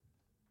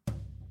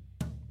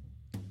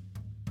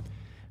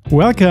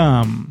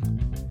Welcome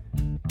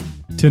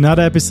to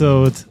another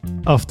episode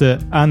of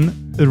the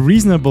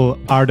Unreasonable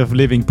Art of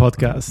Living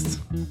podcast.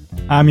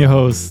 I'm your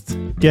host,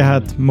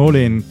 Gerhard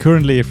Molin,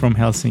 currently from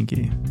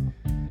Helsinki.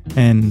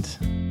 And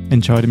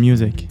enjoy the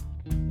music.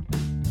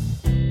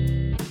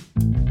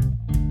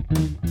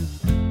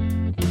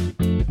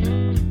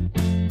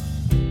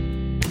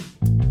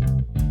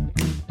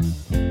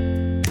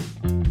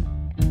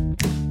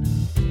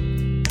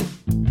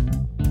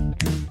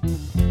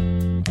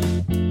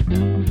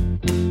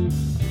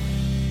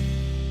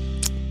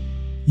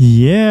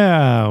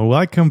 Yeah,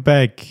 welcome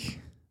back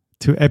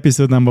to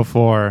episode number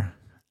 4.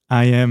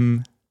 I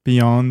am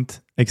beyond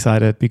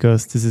excited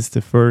because this is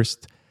the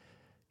first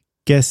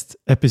guest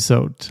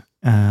episode.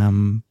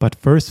 But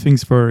first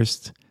things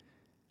first,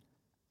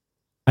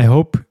 I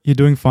hope you're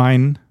doing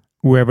fine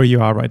wherever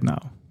you are right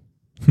now.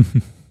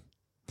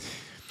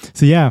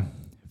 So yeah,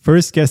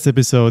 first guest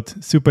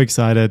episode, super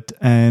excited.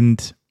 And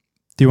to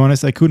be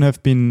honest, I couldn't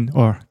have been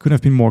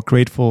more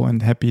grateful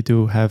and happy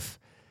to have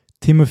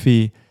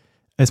Timothee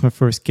as my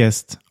first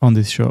guest on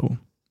this show.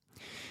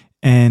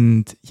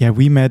 And yeah,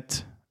 we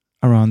met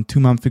around 2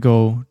 months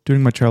ago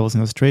during my travels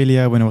in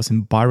Australia when I was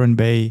in Byron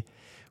Bay.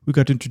 We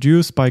got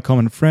introduced by a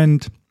common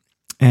friend.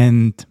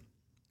 And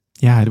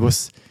yeah, it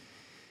was,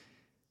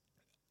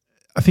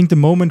 I think the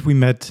moment we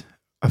met,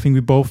 I think we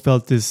both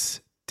felt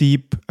this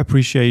deep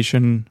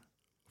appreciation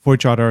for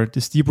each other,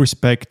 this deep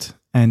respect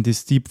and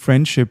this deep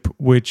friendship,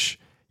 which,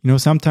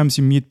 sometimes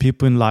you meet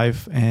people in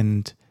life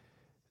and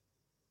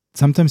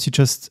sometimes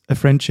a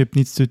friendship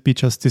needs to be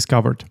just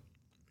discovered.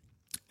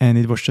 And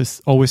it was just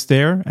always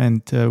there.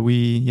 And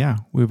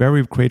we're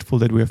very grateful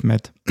that we have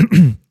met.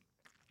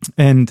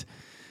 And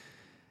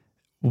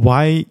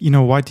why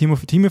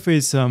Timothee? Timothee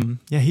is,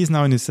 he's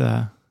now in his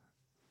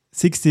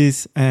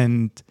 60s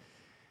and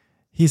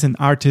he's an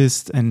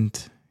artist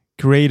and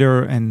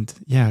creator and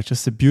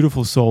just a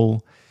beautiful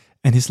soul.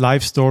 And his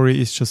life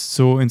story is just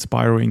so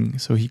inspiring.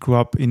 So he grew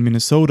up in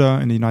Minnesota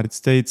in the United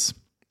States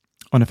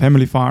on a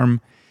family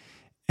farm.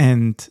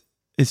 And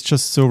it's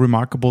just so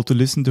remarkable to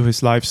listen to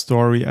his life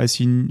story as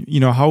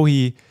how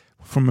he,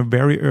 from a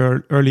very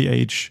early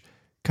age,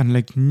 kind of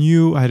like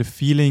knew, had a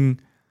feeling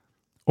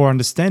or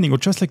understanding, or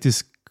just like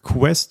this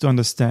quest to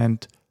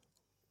understand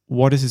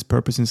what is his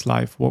purpose in his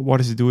life,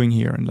 what is he doing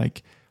here, and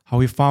like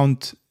how he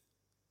found,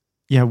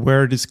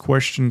 where this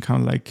question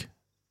kind of like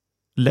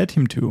led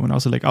him to, and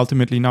also like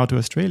ultimately now to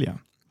Australia.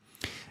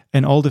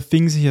 And all the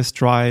things he has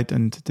tried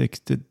and the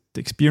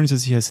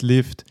experiences he has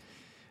lived.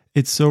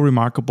 It's so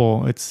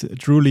remarkable. It's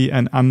truly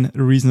an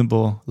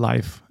unreasonable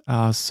life,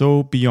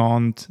 so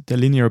beyond the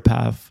linear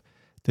path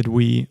that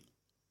we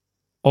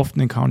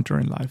often encounter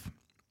in life.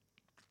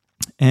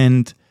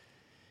 And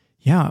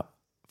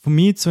for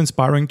me, it's so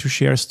inspiring to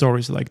share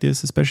stories like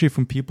this, especially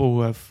from people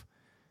who have,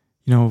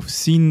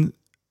 seen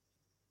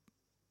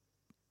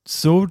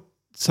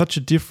such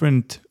a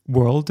different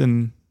world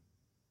than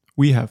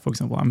we have. For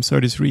example, I'm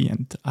 33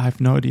 and I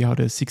have no idea how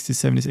the 60s,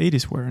 70s,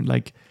 80s were. And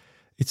like,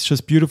 it's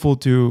just beautiful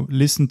to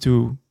listen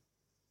to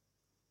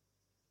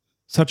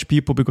such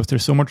people because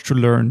there's so much to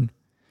learn,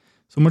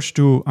 so much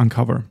to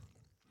uncover.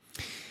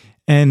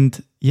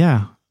 And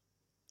and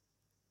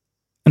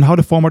how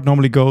the format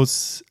normally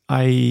goes,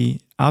 I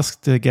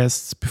ask the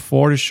guests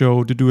before the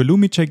show to do a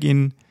Lumi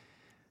check-in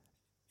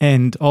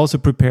and also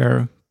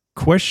prepare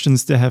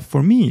questions they have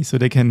for me so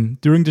they can,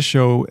 during the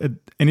show, at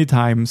any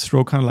time,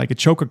 throw kind of like a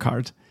joker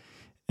card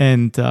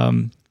and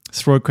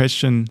throw a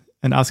question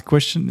and ask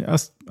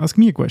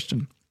me a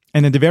question.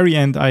 And at the very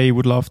end, I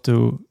would love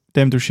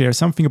them to share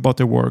something about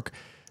their work.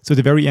 So at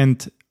the very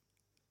end,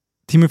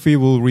 Timothee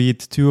will read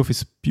 2 of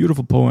his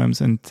beautiful poems,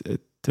 and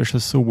they're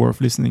just so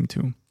worth listening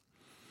to.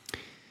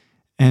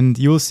 And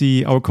you'll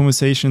see our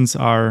conversations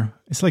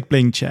it's like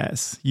playing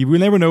chess. You will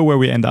never know where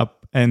we end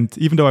up. And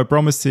even though I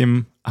promised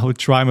him I would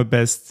try my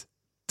best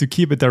to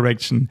keep a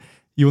direction,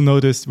 you'll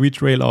notice we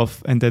trail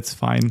off, and that's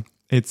fine.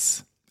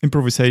 It's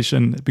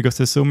improvisation because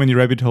there's so many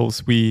rabbit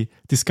holes we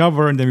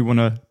discover and then we want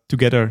to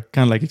together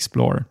kind of like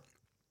explore.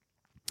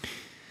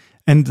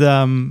 And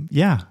and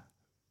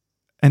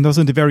also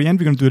in the very end,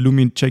 we're going to do a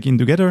Lumi check-in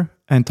together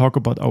and talk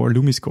about our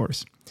Lumi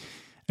scores.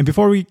 And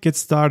before we get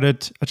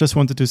started, I just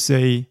wanted to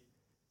say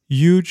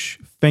huge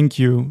thank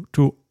you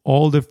to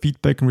all the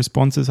feedback and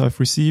responses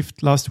I've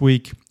received last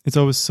week. It's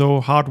always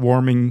so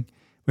heartwarming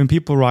when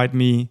people write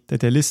me that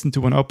they listen to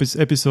one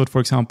episode,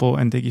 for example,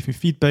 and they give me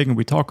feedback and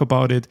we talk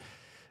about it.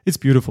 It's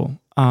beautiful.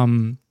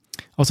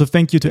 Also,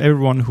 thank you to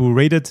everyone who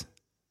rated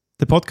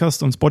the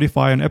podcast on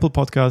Spotify and Apple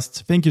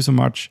Podcasts. Thank you so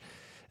much.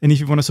 And if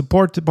you want to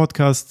support the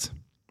podcast,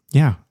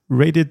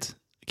 rate it,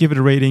 give it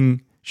a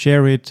rating,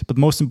 share it, but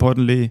most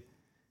importantly,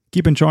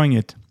 keep enjoying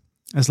it.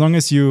 As long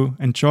as you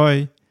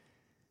enjoy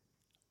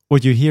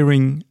what you're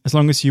hearing, as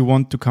long as you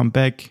want to come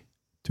back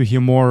to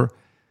hear more,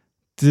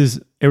 this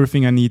is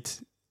everything I need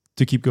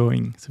to keep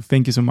going. So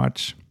thank you so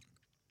much.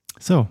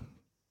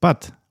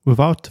 But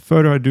without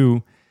further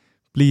ado,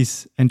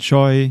 please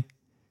enjoy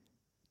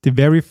the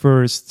very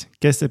first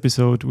guest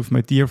episode with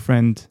my dear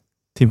friend,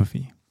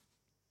 Timothee.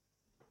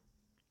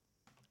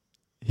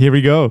 Here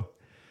we go.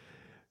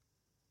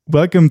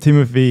 Welcome,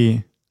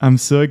 Timothy. I'm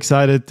so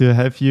excited to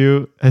have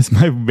you as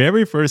my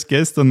very first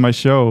guest on my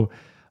show.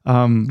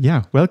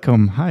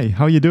 Welcome. Hi,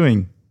 how are you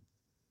doing?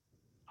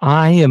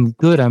 I am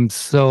good. I'm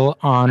so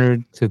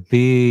honored to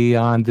be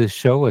on this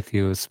show with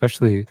you,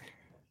 especially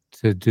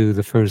to do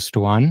the first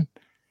one.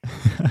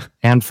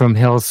 And from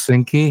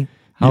Helsinki.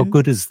 How Yeah.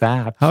 good is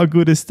that? How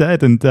good is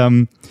that?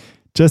 And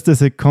just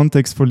as a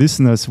context for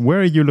listeners,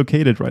 where are you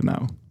located right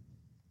now?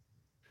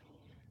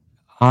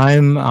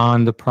 I'm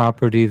on the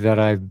property that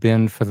I've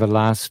been for the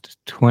last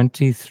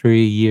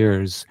 23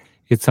 years.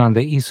 It's on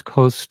the east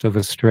coast of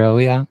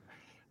Australia,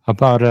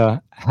 about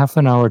a half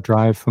an hour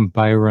drive from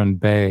Byron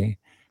Bay,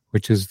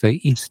 which is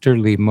the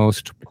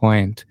easterlymost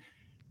point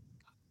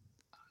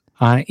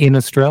in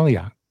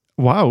Australia.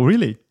 Wow,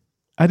 really?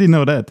 I didn't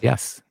know that.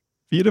 Yes.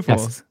 Beautiful.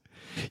 Yes.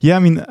 Yeah,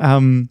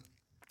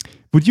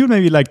 would you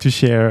maybe like to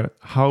share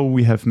how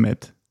we have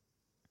met?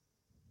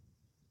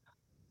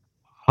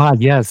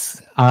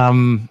 Yes.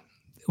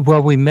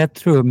 Well, we met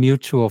through a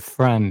mutual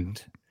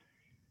friend,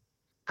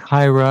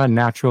 Kyra,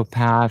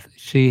 naturopath.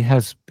 She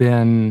has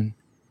been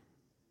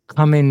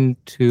coming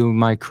to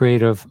my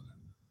creative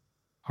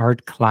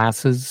art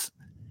classes,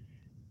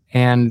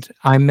 and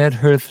I met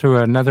her through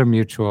another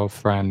mutual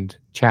friend,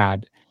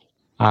 Chad.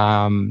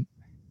 And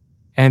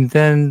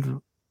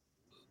then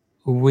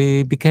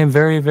we became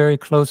very, very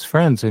close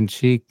friends, and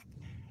she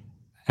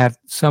at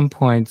some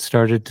point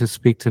started to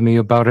speak to me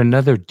about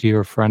another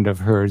dear friend of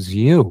hers,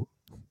 you,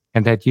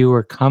 and that you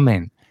were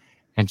coming.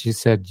 And she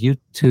said, you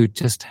two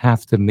just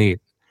have to meet.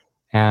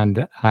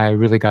 And I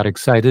really got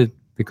excited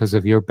because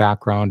of your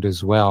background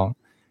as well.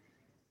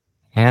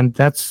 And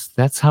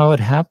that's how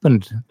it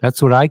happened.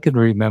 That's what I can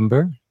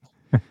remember.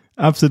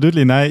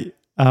 Absolutely.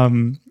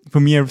 And for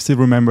me, I still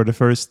remember the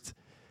first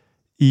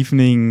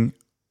evening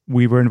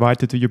we were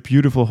invited to your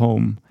beautiful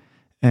home.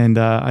 And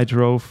I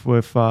drove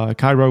with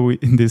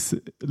Kyra in this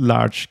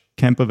large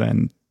camper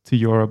van to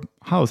your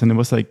house. And it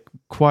was like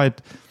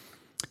quite,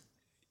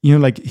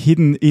 like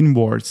hidden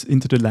inwards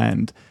into the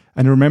land.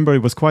 And I remember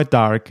it was quite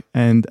dark.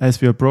 And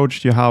as we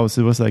approached your house,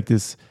 it was like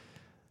this,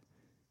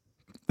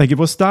 like it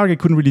was dark. I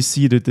couldn't really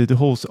see the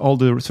whole, all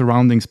the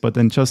surroundings, but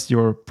then just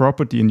your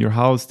property and your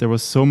house, there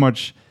was so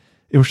much,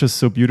 it was just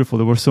so beautiful.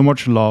 There was so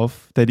much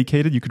love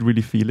dedicated. You could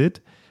really feel it.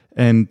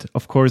 And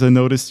of course, I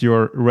noticed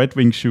your Red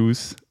Wing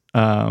shoes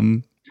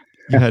you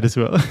had as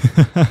well.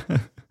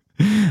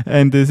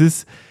 And this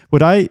is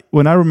when I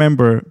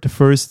remember the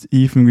first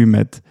evening we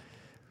met.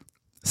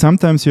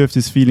 Sometimes you have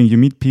this feeling, you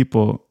meet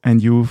people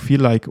and you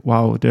feel like,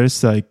 wow,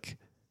 there's like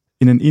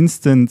in an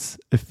instant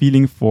a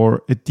feeling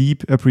for a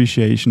deep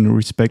appreciation,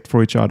 respect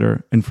for each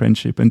other and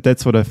friendship. And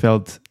that's what I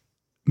felt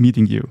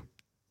meeting you.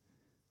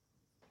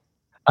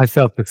 I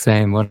felt the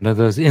same. One of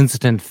those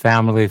instant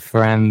family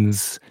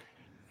friends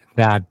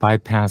that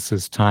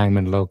bypasses time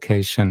and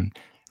location.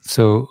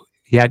 So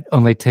it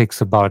only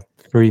takes about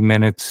 3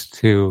 minutes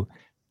to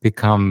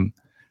become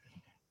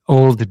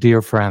old,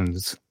 dear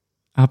friends.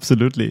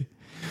 Absolutely.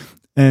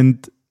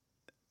 And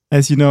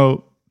as you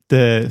know,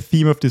 the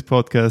theme of this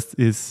podcast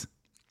is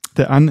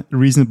the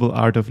unreasonable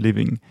art of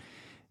living.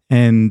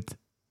 And,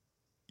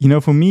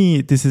 for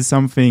me, this is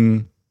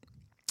something,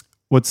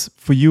 what's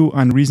for you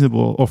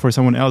unreasonable or for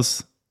someone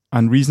else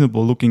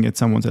unreasonable looking at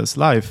someone else's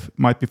life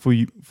might be for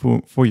you,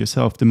 for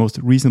yourself, the most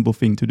reasonable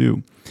thing to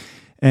do.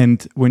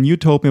 And when you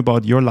told me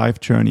about your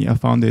life journey, I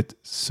found it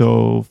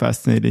so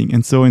fascinating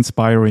and so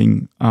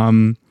inspiring.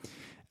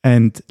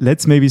 And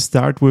let's maybe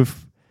start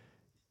with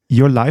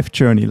your life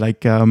journey.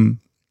 Like,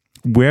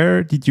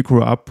 where did you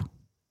grow up?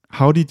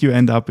 How did you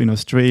end up in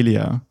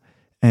Australia?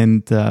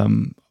 And how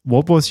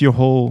did your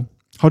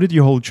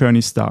whole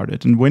journey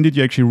started? And when did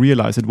you actually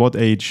realize, at what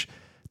age,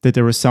 that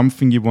there was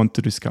something you want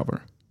to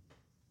discover?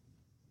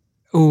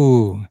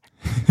 Ooh,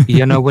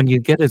 when you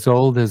get as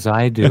old as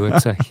I do,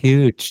 it's a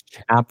huge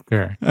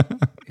chapter.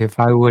 If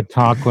I would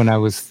talk when I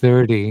was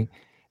 30,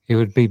 it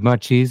would be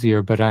much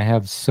easier, but I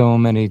have so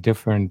many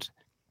different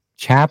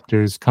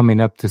chapters coming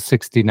up to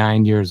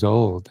 69 years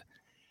old.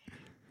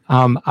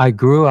 I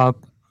grew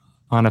up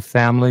on a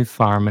family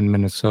farm in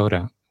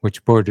Minnesota,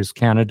 which borders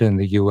Canada and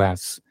the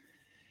US.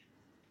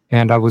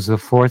 And I was the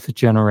fourth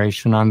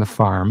generation on the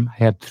farm.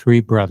 I had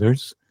 3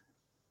 brothers.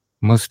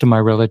 Most of my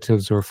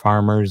relatives were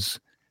farmers.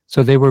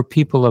 So they were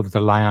people of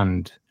the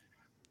land.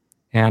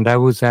 And I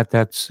was at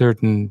that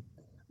 69.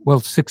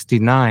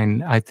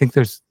 I think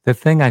the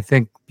thing I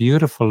think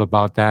beautiful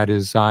about that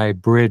is I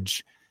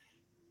bridge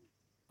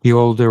the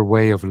older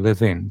way of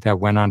living that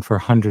went on for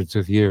hundreds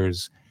of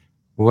years.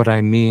 What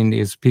I mean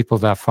is people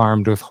that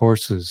farmed with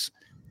horses,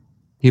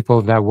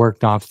 people that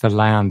worked off the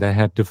land, that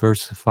had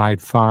diversified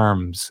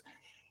farms.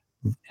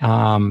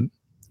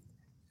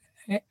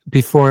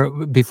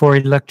 Before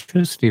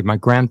electricity, my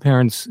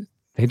grandparents,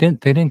 they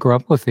didn't grow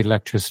up with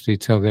electricity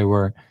till they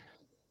were,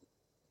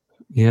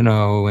 in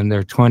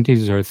their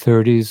 20s or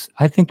 30s.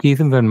 I think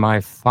even when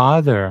my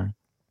father,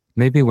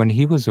 maybe when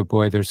he was a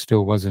boy, there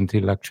still wasn't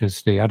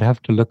electricity. I'd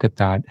have to look at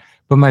that.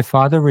 But my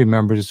father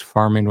remembers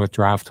farming with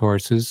draft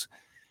horses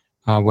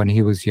when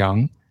he was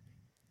young.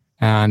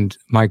 And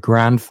my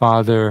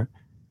grandfather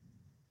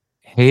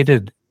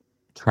hated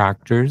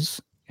tractors,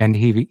 and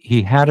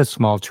he had a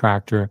small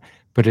tractor,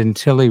 but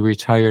until he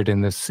retired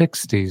in the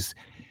 60s,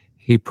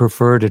 he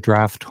preferred a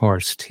draft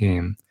horse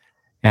team.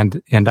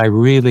 And I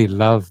really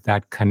love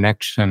that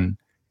connection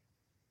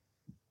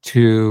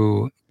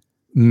to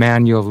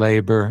manual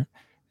labor,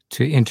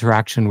 to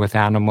interaction with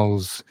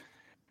animals.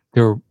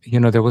 There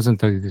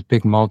wasn't these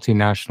big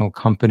multinational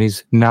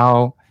companies.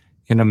 Now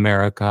in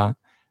America,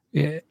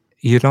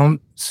 you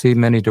don't see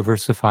many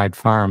diversified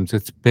farms.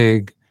 It's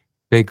big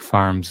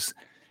farms,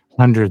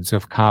 hundreds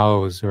of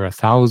cows or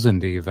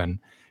 1,000 even,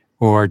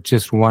 or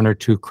just one or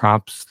two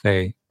crops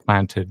they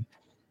planted.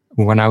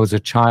 When I was a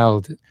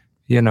child,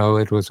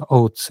 it was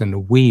oats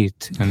and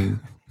wheat and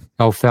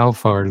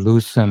alfalfa or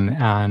lucerne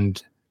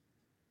and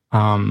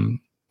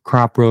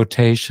crop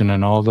rotation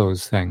and all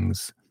those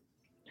things.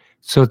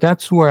 So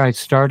that's where I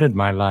started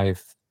my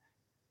life.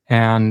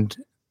 And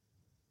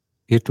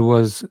it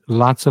was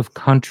lots of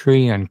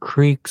country and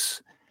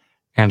creeks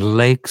and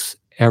lakes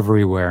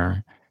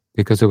everywhere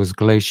because it was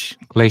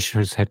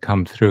glaciers had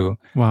come through.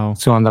 Wow.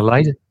 So on the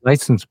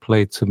license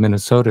plates of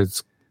Minnesota,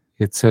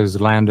 it says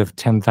land of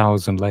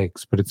 10,000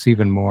 lakes, but it's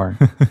even more.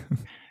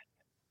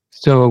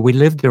 So we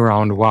lived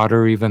around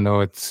water, even though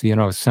it's,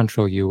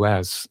 central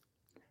U.S.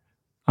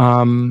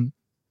 But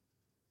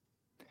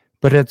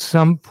at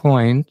some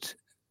point,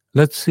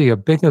 let's see, a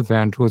big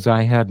event was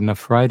I had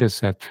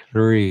nephritis at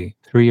 3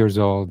 years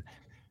old.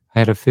 I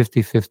had a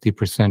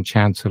 50%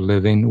 chance of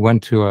living,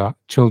 went to a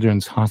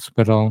children's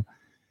hospital.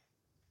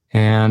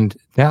 And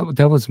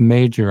that was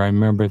major. I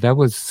remember that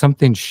was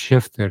something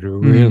shifted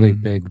really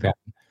big then.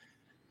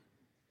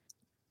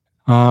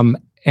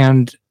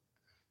 And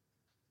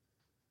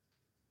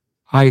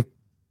I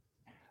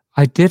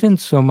didn't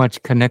so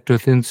much connect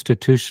with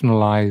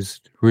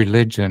institutionalized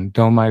religion,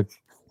 though my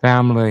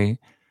family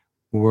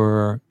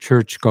were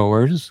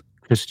churchgoers,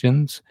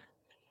 Christians.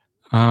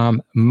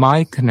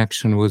 My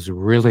connection was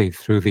really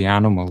through the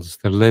animals,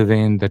 the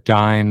living, the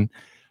dying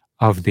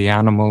of the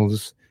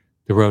animals,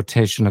 the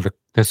rotation of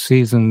the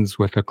seasons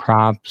with the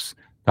crops,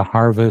 the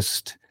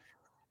harvest,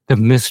 the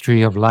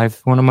mystery of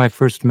life. One of my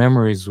first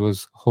memories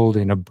was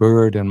holding a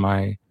bird in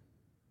my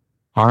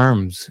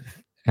arms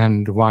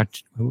and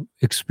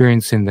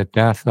experiencing the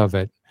death of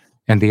it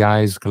and the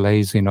eyes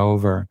glazing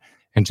over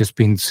and just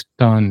being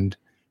stunned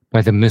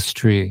by the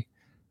mystery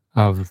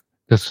of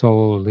the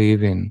soul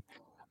leaving.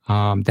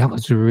 That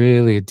was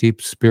really a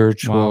deep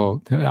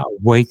spiritual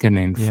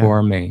awakening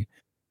for me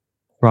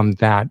from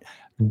that.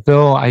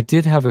 Though I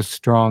did have a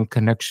strong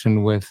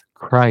connection with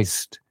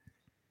Christ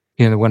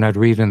when I'd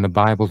read in the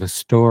Bible the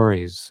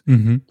stories,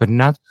 but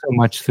not so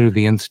much through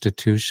the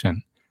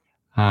institution.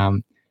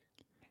 And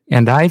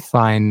I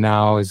find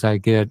now, as I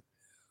get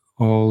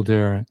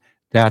older,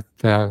 that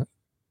the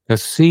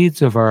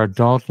seeds of our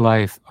adult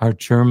life are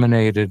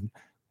germinated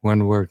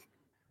when we're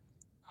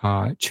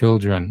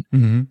children.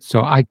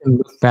 So I can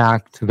look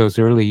back to those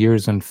early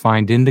years and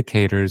find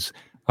indicators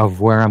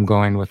of where I'm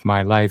going with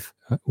my life,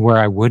 where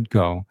I would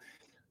go,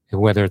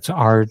 whether it's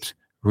art,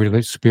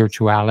 really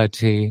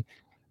spirituality,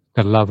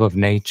 the love of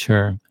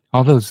nature.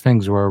 All those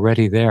things were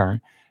already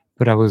there,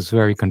 but I was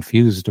very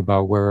confused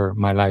about where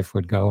my life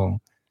would go.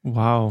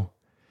 Wow.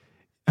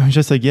 I'm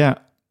just like,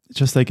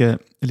 just like a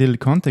little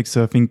context.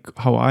 So I think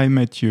how I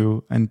met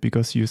you, and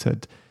because you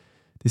said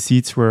the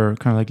seeds were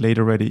kind of like laid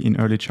already in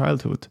early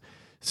childhood.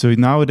 So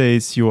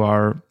nowadays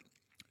you're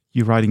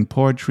writing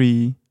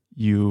poetry,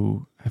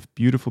 you have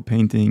beautiful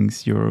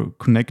paintings, you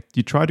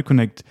try to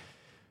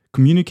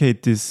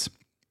communicate this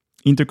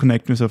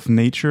interconnectedness of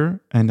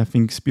nature and I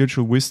think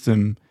spiritual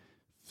wisdom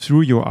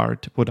through your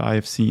art, what I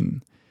have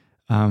seen.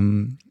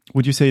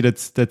 Would you say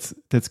that's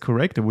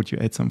correct, or would you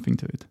add something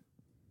to it?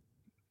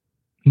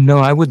 No,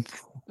 I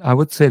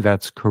would say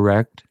that's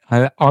correct.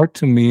 Art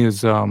to me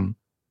is,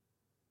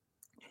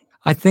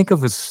 I think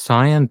of a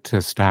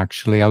scientist,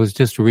 actually. I was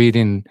just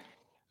reading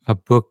a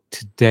book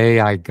today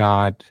I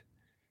got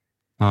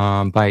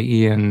by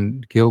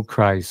Ian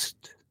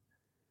Gilchrist,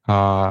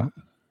 and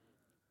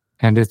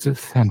it's a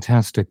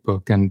fantastic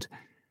book. And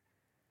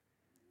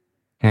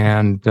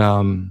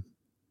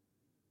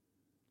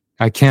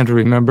I can't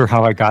remember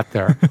how I got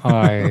there.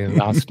 I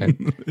lost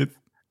it.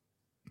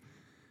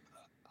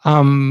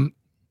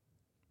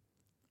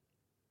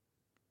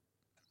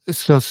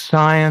 So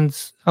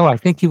science, I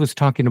think he was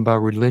talking about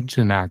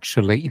religion,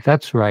 actually.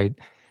 That's right.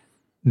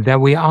 That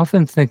we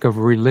often think of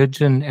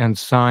religion and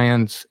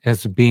science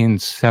as being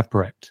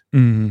separate,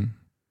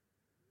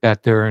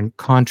 that they're in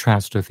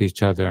contrast with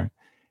each other.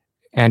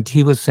 And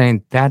he was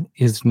saying that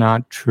is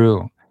not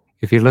true.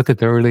 If you look at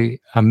the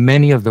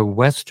many of the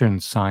Western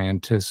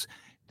scientists,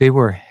 they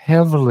were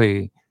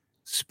heavily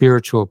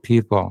spiritual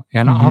people,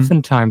 and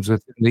oftentimes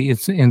with the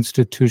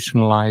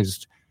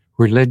institutionalized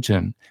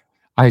religion.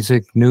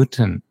 Isaac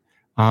Newton,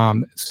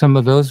 some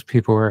of those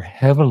people were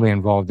heavily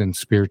involved in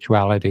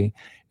spirituality,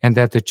 and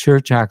that the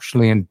church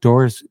actually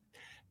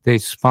they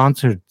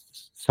sponsored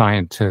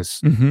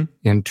scientists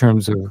in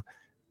terms of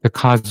the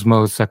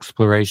cosmos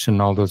exploration,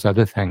 all those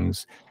other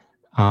things.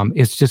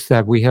 It's just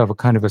that we have a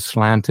kind of a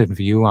slanted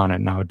view on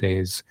it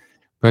nowadays.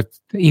 But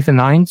even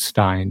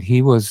Einstein,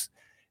 he was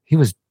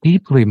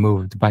deeply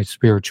moved by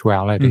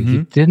spirituality. He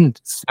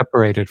didn't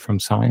separate it from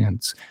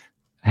science,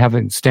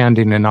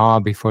 standing in awe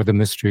before the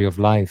mystery of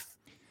life.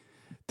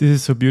 This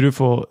is so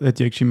beautiful that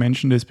you actually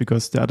mentioned this,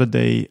 because the other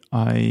day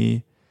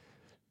I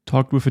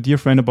talked with a dear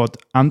friend about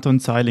Anton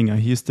Zeilinger.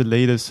 He is the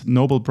latest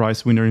Nobel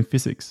Prize winner in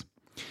physics.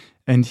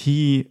 And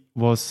he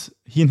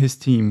and his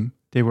team,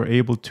 they were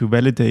able to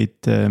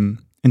validate the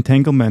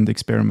entanglement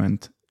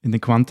experiment in the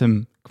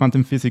quantum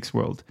physics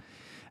world.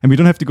 And we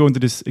don't have to go into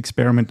this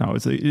experiment now.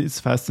 It's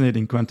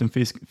fascinating, quantum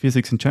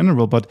physics in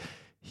general. But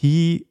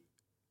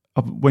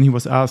when he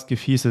was asked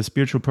if he's a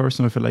spiritual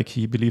person or if like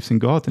he believes in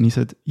God, and he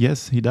said,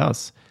 yes, he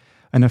does.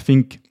 And I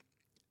think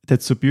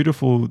that's so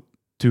beautiful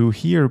to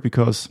hear,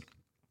 because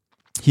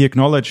he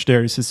acknowledged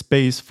there is a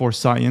space for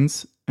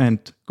science and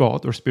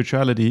God or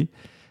spirituality,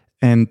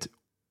 and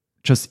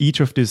just each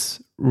of these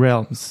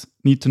realms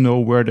need to know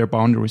where their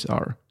boundaries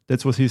are.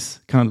 That was his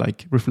kind of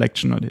like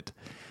reflection on it.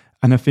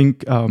 And I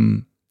think,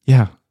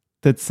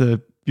 that's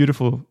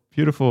beautiful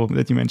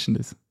that you mentioned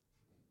this.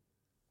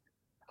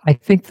 I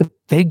think the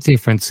big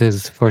difference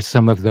is for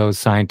some of those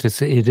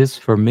scientists, it is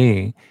for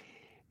me,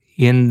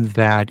 in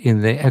that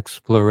in the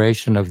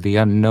exploration of the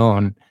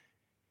unknown,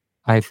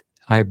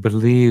 I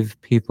believe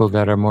people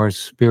that are more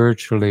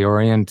spiritually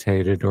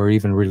orientated or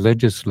even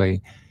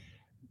religiously,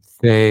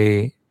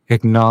 they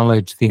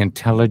acknowledge the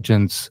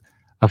intelligence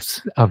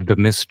of the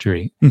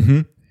mystery.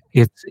 Mm-hmm.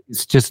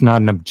 It's just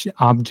not an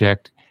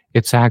object.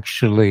 It's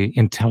actually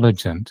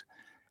intelligent.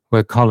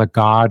 We'll call it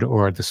God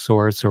or the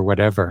source or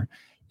whatever.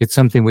 It's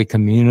something we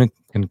can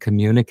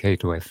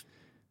communicate with.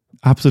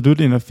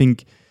 Absolutely. And I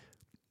think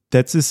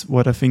that is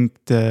what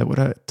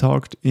I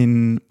talked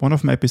in one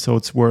of my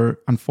episodes, where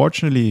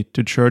unfortunately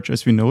the church,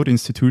 as we know, the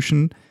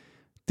institution,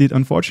 did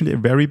unfortunately a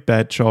very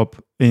bad job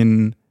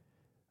in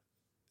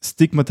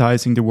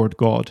stigmatizing the word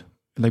God.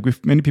 Like,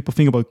 with many people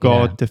think about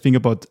God, they think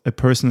about a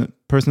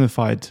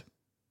personified,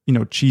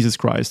 Jesus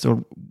Christ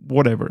or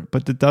whatever.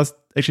 But it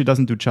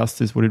doesn't do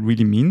justice what it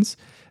really means.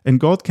 And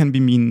God can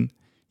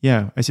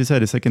as you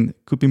said,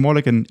 could be more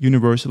like an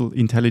universal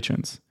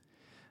intelligence.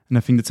 And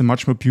I think that's a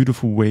much more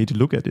beautiful way to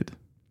look at it.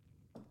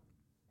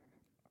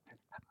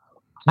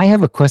 I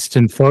have a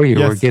question for you.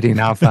 Yes. We're getting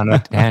off on a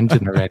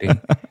tangent already.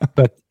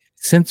 But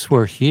since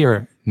we're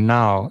here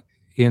now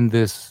in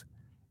this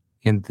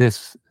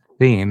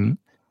theme,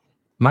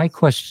 my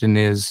question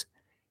is,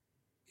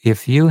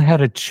 if you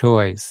had a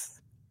choice,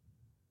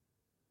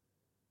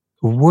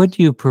 would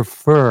you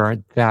prefer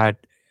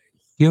that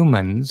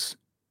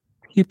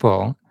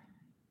people,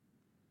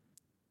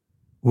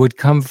 would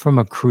come from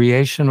a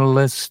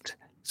creationalist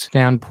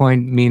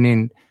standpoint,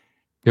 meaning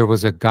there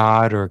was a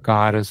god or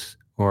goddess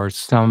or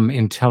some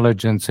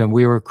intelligence, and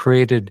we were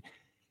created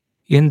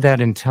in that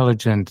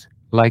intelligent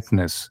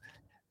likeness?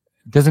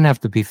 It doesn't have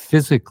to be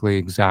physically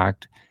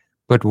exact,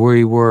 but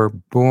we were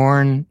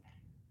born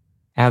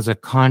as a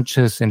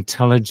conscious,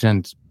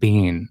 intelligent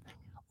being,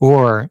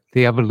 or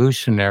the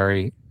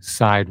evolutionary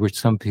side, which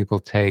some people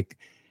take,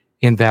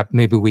 in that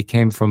maybe we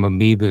came from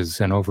amoebas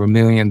and over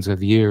millions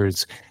of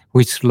years,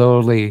 we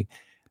slowly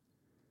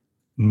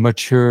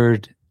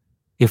matured,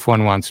 if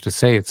one wants to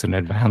say it's an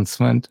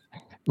advancement,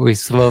 we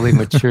slowly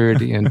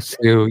matured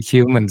into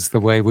humans the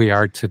way we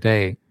are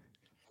today.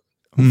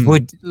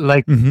 Would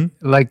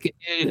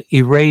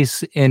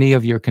erase any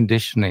of your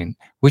conditioning?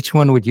 Which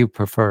one would you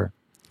prefer?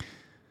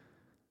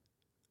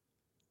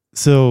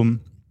 So,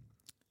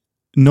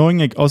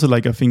 knowing I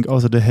think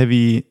also the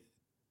heavy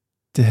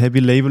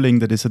labeling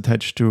that is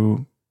attached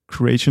to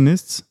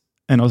creationists,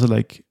 and also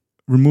like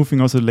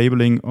removing also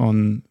labeling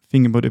on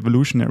thinking about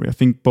evolutionary. I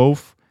think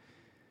both.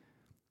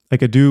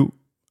 Like I do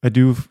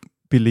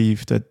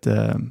believe that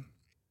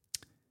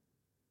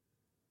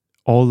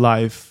all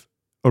life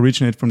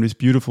originated from this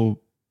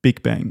beautiful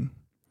Big Bang.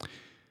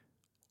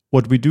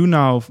 What we do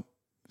now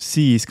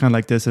see is kind of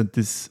like there's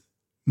this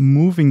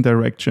moving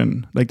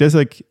direction. Like there's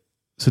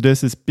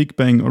this Big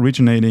Bang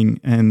originating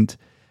and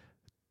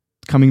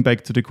coming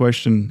back to the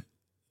question: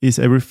 is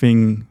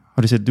everything?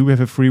 Do we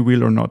have a free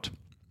will or not?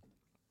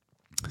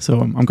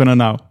 So I'm gonna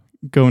now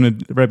go in a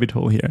rabbit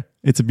hole here.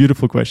 It's a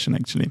beautiful question,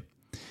 actually.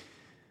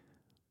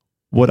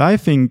 What I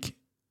think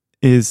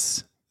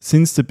is,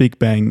 since the Big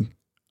Bang,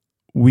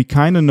 we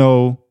kind of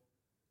know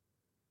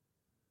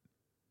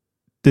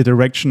the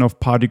direction of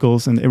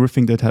particles and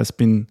everything that has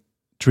been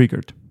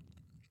triggered.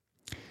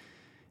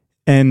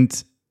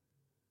 And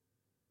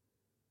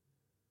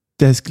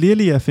there's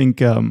clearly, I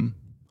think, I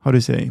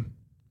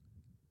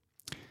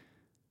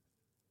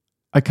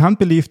can't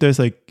believe there's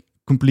like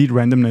complete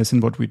randomness in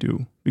what we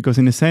do. Because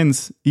in a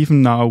sense,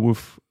 even now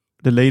with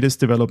the latest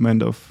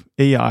development of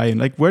AI and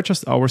like where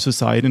just our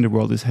society and the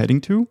world is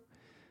heading to,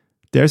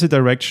 there's a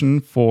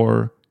direction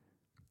for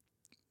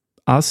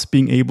us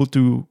being able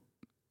to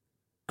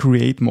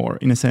create more,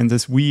 in a sense,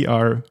 as we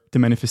are the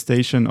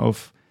manifestation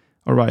of,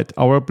 all right,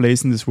 our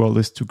place in this world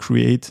is to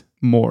create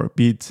more,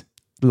 be it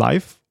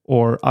life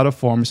or other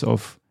forms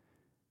of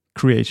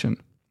creation.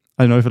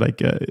 I don't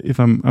know if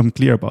I'm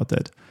clear about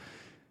that.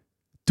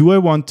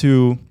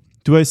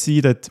 Do I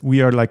see that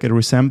we are like a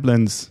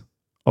resemblance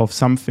of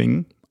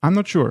something? I'm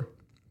not sure.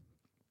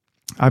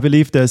 I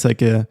believe there's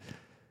like a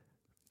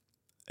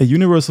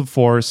universal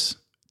force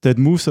that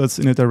moves us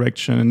in a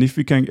direction. And if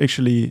we can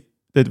actually,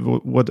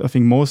 what I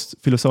think most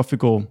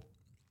philosophical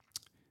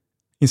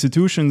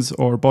institutions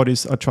or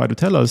bodies are trying to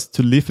tell us,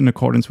 to live in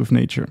accordance with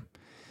nature.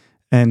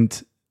 And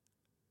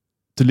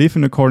to live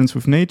in accordance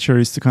with nature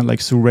is to kind of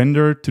like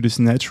surrender to this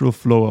natural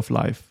flow of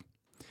life.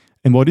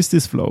 And what is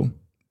this flow?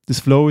 This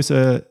flow is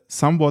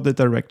somewhat a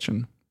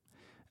direction.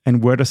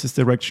 And where does this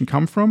direction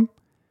come from?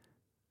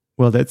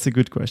 Well, that's a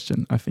good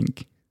question, I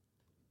think.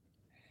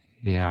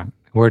 Yeah.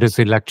 Where does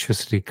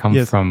electricity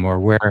come from? Or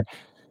where?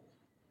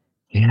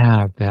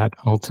 Yeah, that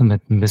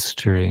ultimate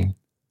mystery.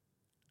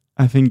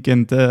 I think,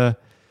 and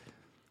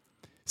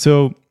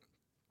so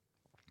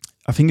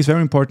I think it's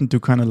very important to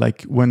kind of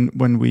like,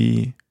 when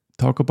we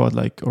talk about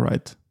like, all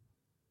right,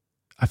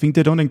 I think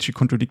they don't actually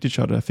contradict each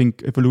other. I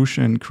think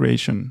evolution and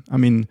creation, I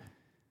mean,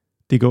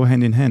 they go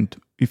hand in hand.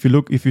 If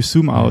you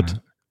zoom out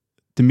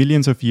the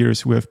millions of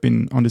years we have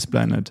been on this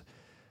planet,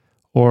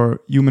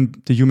 or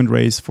the human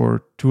race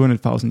for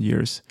 200,000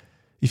 years,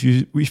 if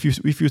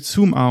you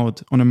zoom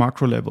out on a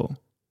macro level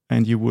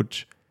and you would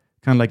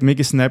kind of like make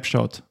a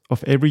snapshot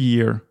of every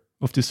year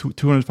of this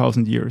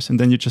 200,000 years, and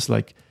then you just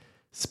like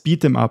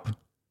speed them up,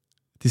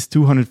 these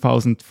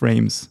 200,000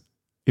 frames,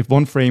 if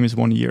one frame is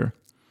 1 year,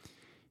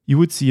 you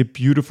would see a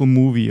beautiful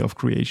movie of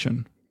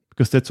creation,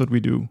 because that's what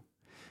we do.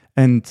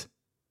 And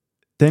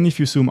then if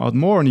you zoom out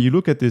more and you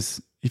look at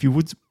this, if you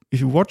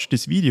watch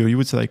this video, you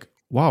would say like,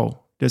 wow,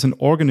 there's an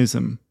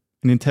organism,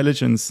 an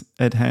intelligence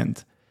at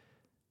hand.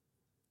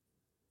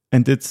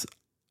 And it's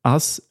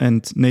us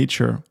and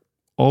nature.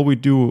 All we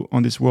do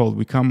on this world,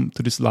 we come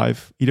to this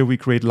life, either we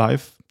create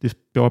life, this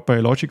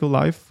biological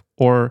life,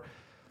 or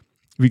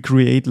we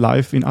create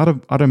life in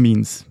other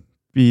means,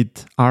 be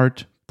it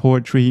art,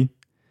 poetry,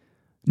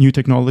 new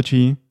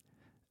technology.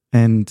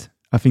 And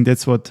I think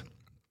that's what,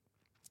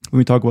 when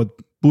we talk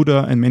about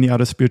Buddha and many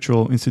other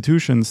spiritual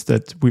institutions,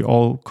 that we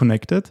all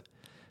connected,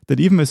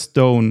 that even a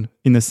stone,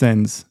 in a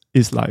sense,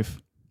 is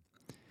life.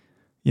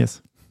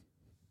 Yes.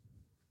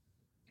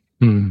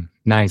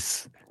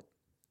 Nice.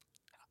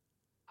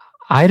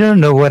 I don't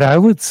know what I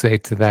would say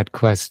to that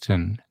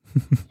question.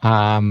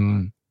 I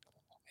mean,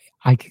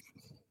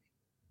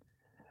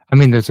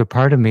 there's a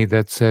part of me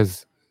that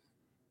says,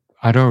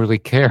 I don't really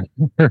care.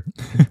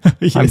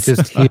 Yes. I'm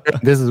just here.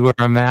 This is where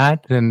I'm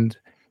at. And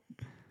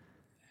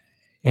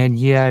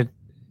yet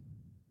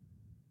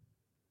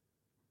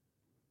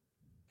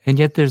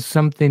there's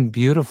something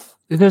beautiful.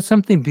 There's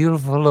something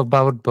beautiful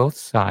about both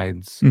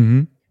sides.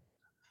 Mm-hmm.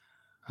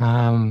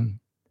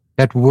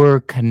 That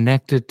we're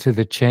connected to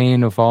the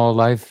chain of all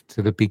life,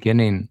 to the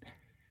beginning.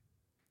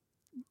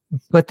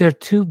 But they're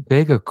too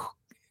big a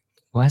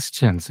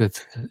questions.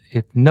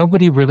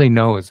 Nobody really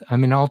knows. I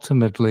mean,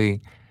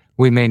 ultimately,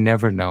 we may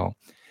never know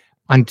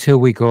until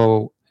we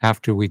go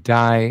after we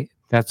die.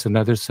 That's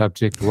another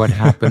subject. What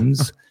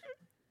happens?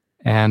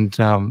 And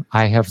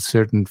I have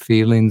certain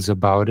feelings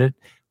about it,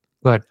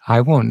 but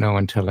I won't know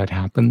until it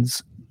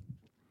happens.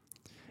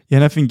 Yeah,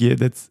 and I think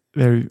that's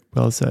very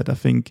well said. I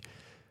think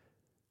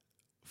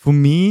for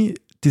me,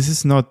 this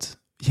is not.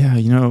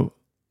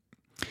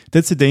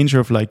 That's the danger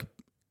of like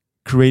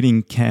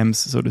creating camps,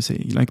 so to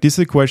say. Like, this is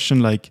a question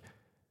like,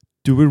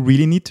 do we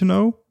really need to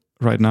know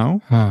right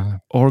now?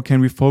 Or can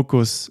we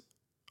focus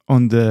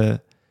on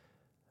the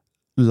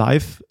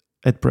life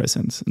at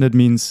present? And that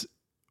means,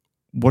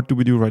 what do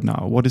we do right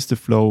now? What is the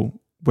flow?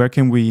 Where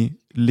can we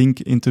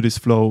link into this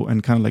flow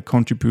and kind of like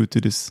contribute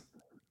to this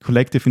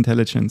collective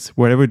intelligence,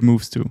 wherever it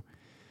moves to?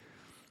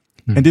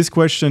 And this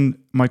question,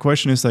 my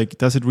question is like,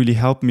 does it really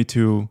help me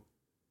to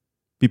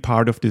be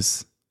part of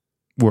this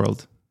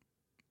world?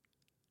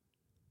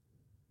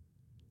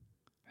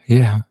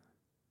 Yeah.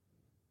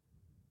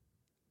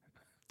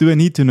 Do I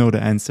need to know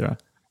the answer?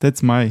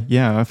 That's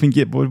I think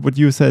what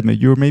you said,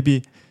 you're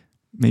maybe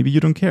you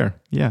don't care.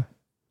 Yeah.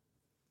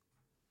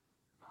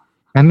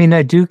 I mean,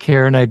 I do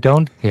care and I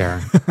don't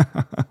care.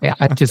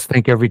 I just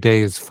think every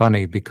day is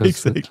funny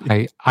because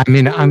exactly.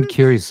 I'm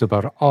curious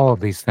about all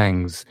of these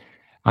things.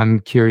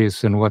 I'm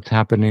curious in what's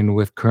happening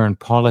with current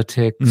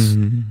politics,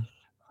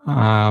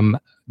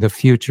 the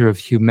future of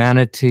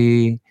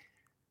humanity,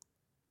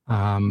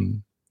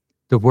 the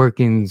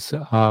workings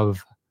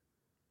of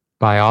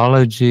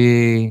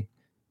biology,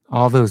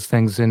 all those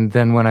things. And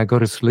then when I go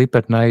to sleep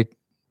at night,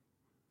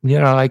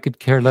 I could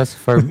care less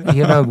for,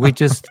 we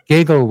just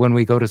giggle when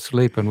we go to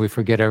sleep and we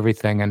forget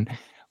everything and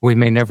we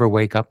may never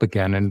wake up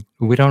again and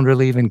we don't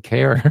really even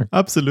care.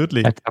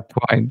 Absolutely. At that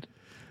point.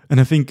 And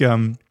I think,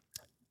 now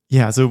we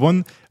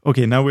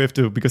have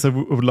to, because I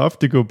would love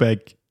to go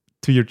back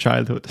to your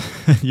childhood,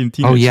 your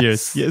teenage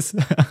years. Yes.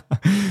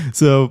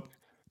 So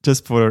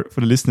just for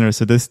the listeners,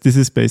 so this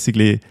is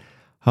basically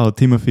how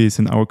Timothy's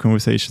and our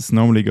conversations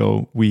normally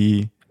go.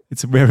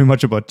 It's very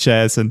much about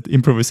jazz and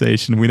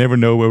improvisation. We never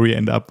know where we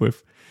end up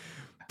with.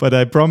 But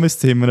I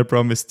promised him and I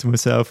promised to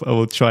myself I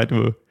will try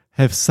to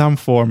have some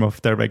form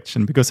of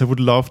direction, because I would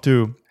love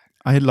to.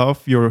 I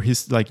love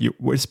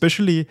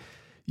especially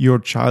your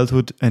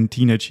childhood and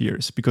teenage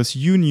years, because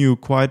you knew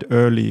quite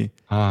early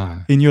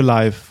in your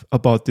life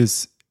about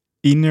this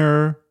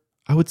inner,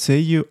 I would say,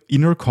 you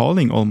inner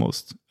calling,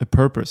 almost a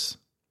purpose.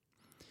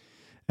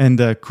 And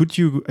could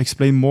you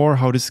explain more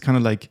how this kind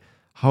of like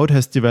how it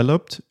has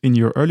developed in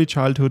your early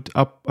childhood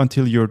up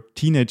until your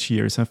teenage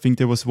years? I think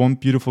there was one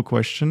beautiful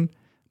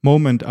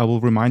moment I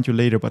will remind you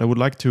later, but I would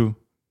like to,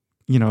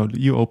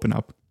 you open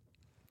up.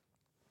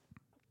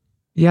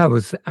 Yeah, I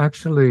was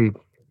actually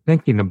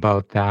thinking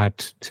about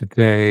that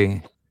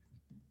today,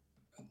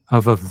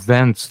 of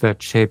events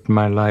that shaped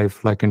my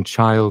life, like in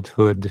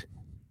childhood.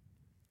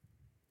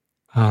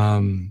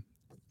 I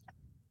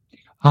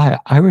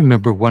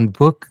remember one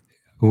book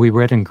we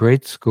read in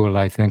grade school,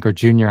 I think, or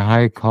junior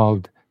high,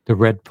 called The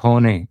Red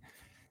Pony.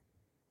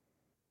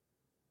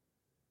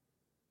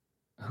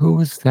 Who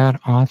was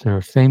that author?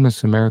 A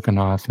famous American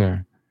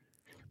author.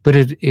 But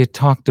it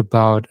talked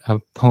about a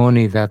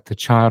pony that the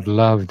child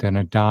loved and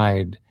it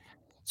died.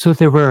 So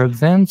there were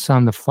events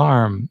on the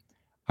farm.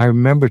 I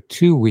remember,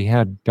 too, we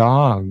had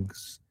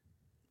dogs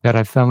that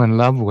I fell in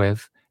love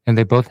with, and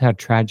they both had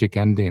tragic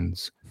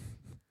endings.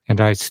 And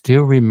I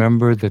still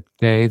remember the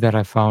day that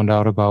I found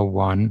out about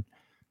one.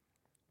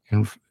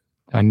 And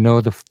I know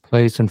the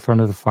place in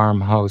front of the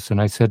farmhouse, and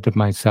I said to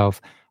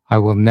myself, I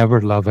will never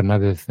love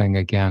another thing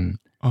again.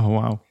 Oh,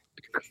 wow.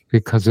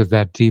 Because of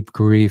that deep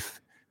grief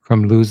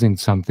from losing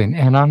something.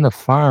 And on the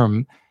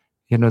farm,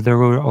 there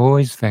were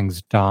always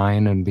things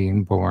dying and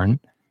being born.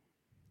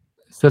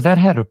 So that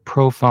had a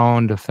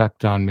profound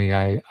effect on me,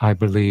 I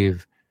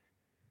believe,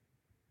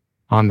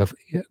 on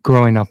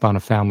growing up on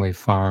a family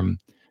farm.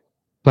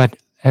 But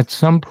at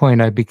some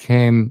point, I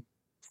became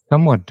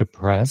somewhat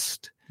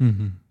depressed.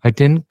 Mm-hmm. I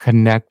didn't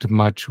connect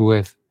much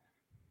with.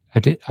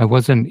 I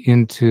wasn't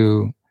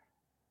into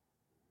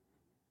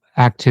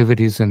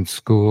activities in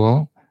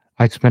school.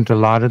 I spent a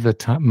lot of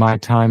my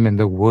time in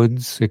the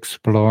woods,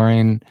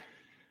 exploring,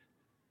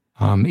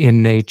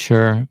 in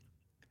nature.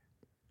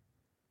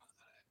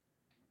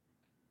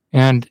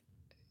 And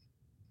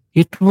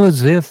it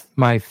was as if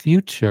my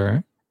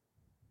future,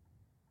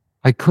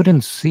 I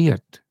couldn't see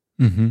it.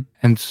 Mm-hmm.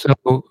 And so,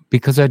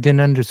 because I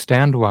didn't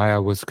understand why I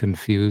was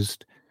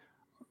confused,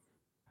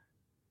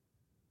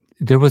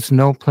 there was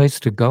no place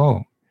to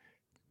go,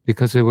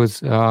 because it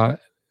was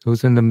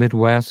in the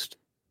Midwest.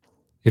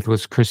 It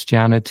was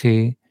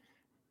Christianity.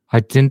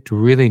 I didn't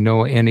really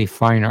know any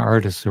fine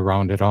artists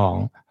around at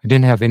all. I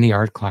didn't have any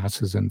art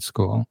classes in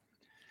school.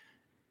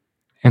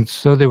 And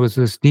so there was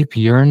this deep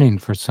yearning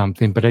for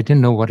something, but I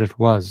didn't know what it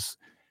was.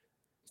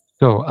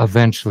 So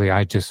eventually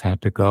I just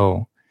had to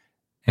go.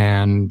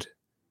 And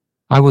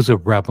I was a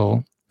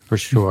rebel, for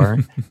sure.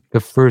 The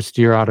first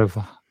year out of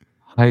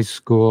high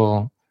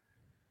school,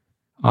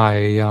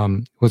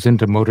 I was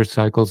into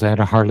motorcycles. I had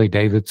a Harley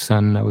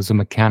Davidson. I was a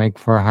mechanic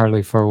for a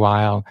Harley for a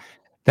while.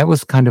 That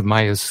was kind of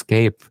my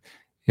escape.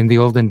 In the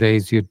olden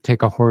days, you'd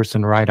take a horse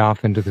and ride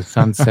off into the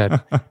sunset.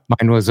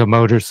 Mine was a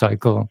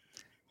motorcycle.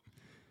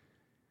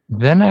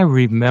 Then I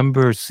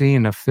remember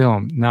seeing a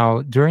film.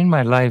 Now, during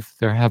my life,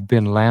 there have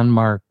been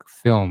landmark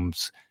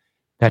films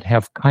that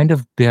have kind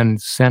of been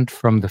sent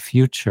from the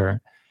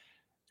future,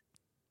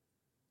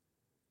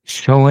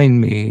 showing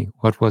me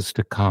what was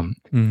to come.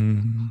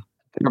 Mm-hmm.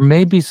 There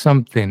may be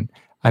something.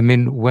 I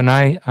mean, when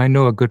I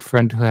know a good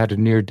friend who had a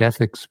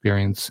near-death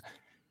experience,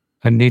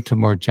 Anita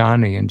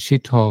Morjani, and she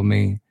told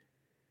me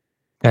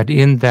that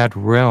in that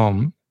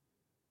realm,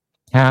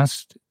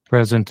 past,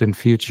 present, and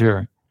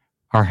future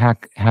are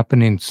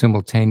happening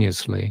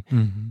simultaneously.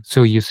 Mm-hmm.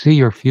 So you see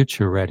your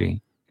future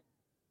ready.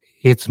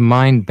 It's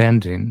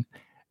mind-bending.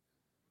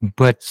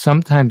 But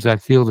sometimes I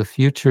feel the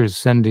future is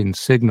sending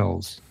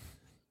signals.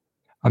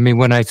 I mean,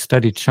 when I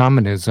studied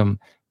shamanism,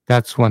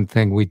 that's one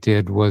thing we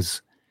did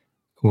was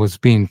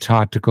being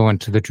taught to go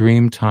into the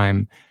dream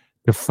time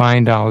to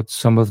find out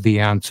some of the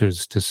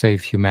answers to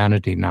save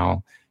humanity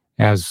now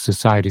as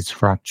society's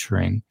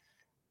fracturing.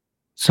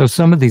 So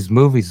some of these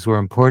movies were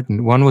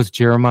important. One was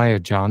Jeremiah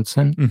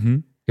Johnson. Mm-hmm.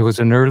 It was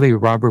an early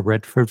Robert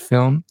Redford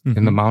film, Mm-hmm.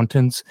 in the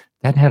mountains.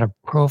 That had a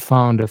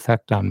profound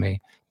effect on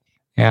me.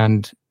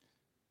 And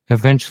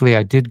eventually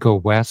I did go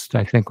west.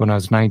 I think when I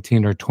was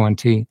 19 or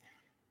 20,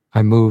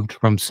 I moved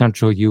from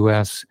central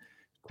U.S.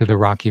 to the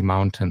Rocky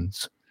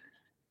Mountains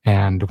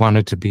and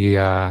wanted to be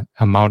a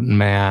mountain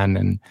man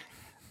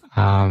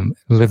and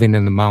living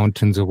in the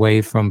mountains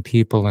away from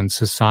people and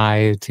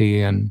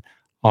society and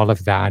all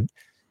of that.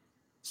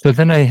 So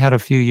then I had a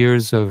few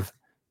years of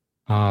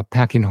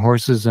packing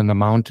horses in the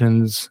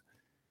mountains,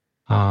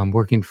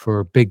 working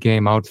for big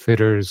game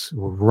outfitters,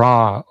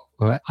 raw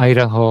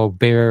Idaho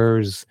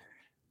bears,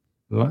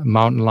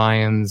 mountain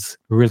lions,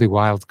 really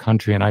wild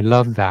country. And I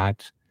love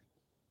that.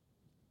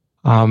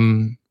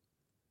 I'm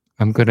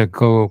going to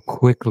go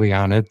quickly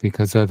on it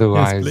because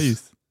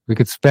otherwise we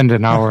could spend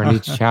an hour in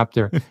each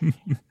chapter.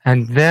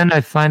 And then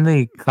I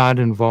finally got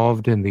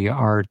involved in the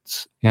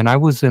arts. And I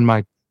was in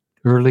my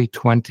early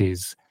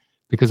 20s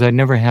because I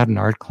never had an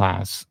art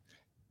class.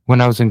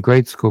 when I was in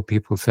grade school,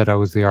 people said I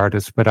was the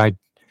artist, but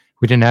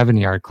we didn't have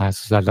any art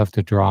classes. I loved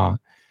to draw.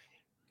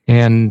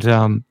 And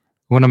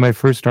one of my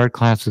first art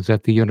classes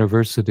at the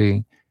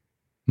university,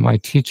 my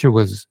teacher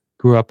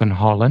grew up in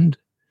Holland,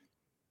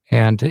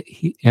 and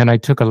I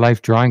took a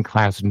life drawing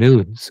class,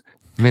 nudes.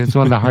 I mean, it's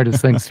one of the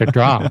hardest things to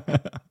draw.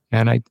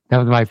 And that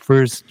was my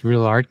first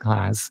real art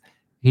class.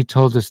 He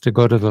told us to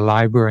go to the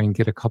library and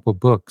get a couple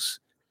books.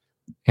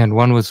 And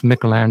one was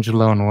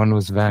Michelangelo and one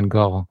was Van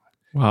Gogh.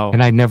 Wow.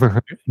 And I never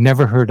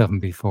heard of them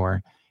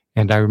before.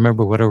 And I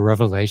remember what a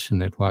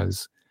revelation it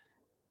was.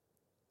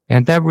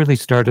 And that really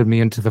started me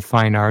into the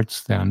fine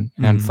arts then,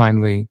 and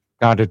finally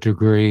got a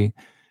degree,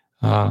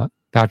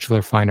 Bachelor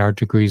of Fine Art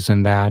degrees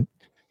in that.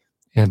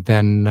 And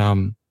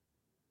then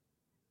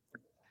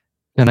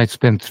I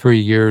spent 3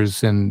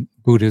 years in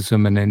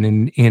Buddhism and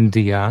in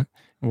India.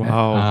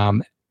 Wow.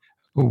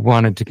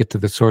 Wanted to get to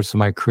the source of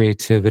my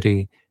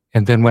creativity.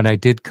 And then when I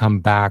did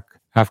come back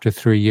after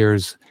 3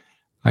 years,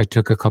 I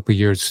took a couple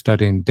years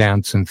studying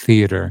dance and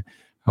theater.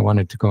 I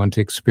wanted to go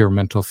into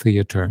experimental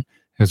theater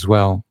as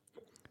well.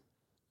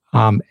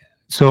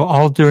 So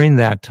all during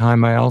that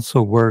time, I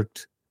also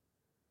worked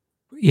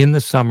in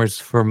the summers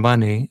for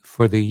money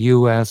for the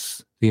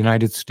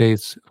United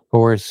States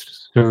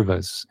Forest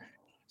Service.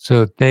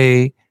 So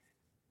they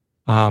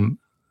are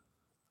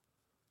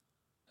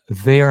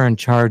in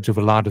charge of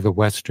a lot of the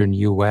western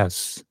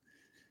U.S.,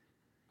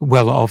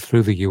 well, all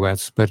through the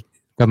U.S., but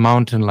the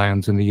mountain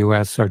lands in the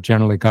U.S. are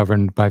generally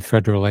governed by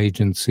federal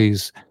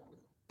agencies,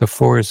 the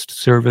Forest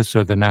Service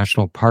or the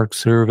National Park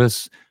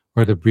Service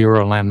or the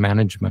Bureau of Land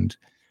Management.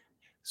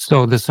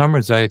 So the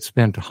summers I had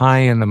spent high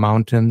in the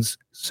mountains,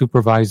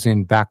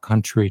 supervising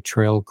backcountry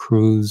trail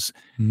crews,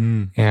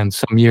 and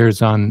some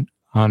years on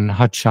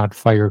hotshot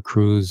fire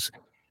crews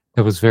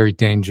that was very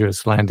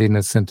dangerous, landing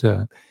us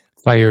into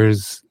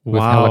fires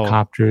with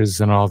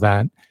helicopters and all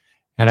that.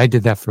 And I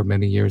did that for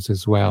many years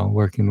as well,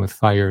 working with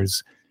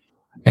fires.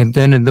 And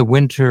then in the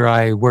winter,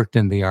 I worked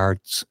in the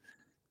arts.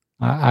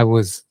 I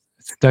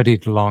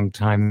studied a long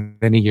time,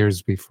 many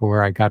years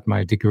before I got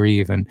my degree,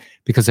 even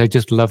because I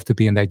just love to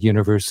be in that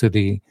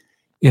university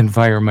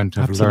environment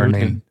of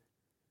learning.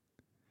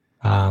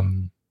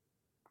 And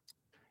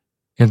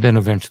then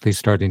eventually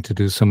starting to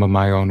do some of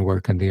my own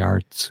work in the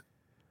arts.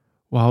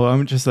 Wow,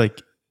 I'm just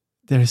like,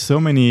 there's so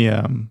many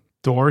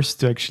doors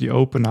to actually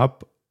open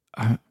up.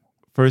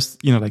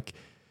 First, like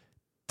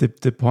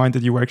the point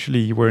that you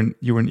were in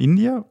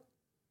India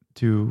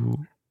to.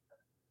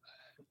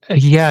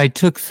 Yeah, I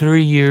took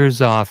 3 years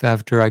off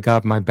after I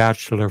got my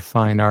Bachelor of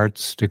Fine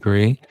Arts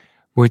degree,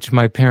 which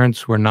my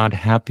parents were not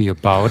happy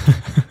about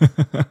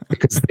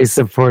because they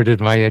supported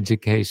my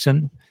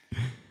education.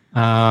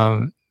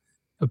 But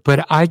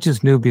I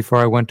just knew before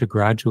I went to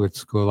graduate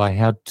school, I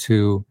had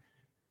to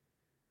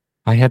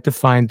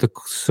find the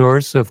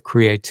source of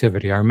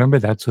creativity. I remember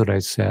that's what I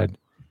said.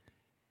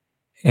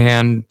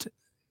 And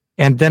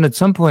then at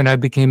some point I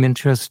became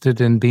interested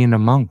in being a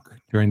monk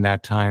during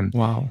that time.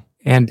 Wow.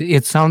 And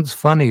it sounds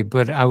funny,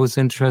 but I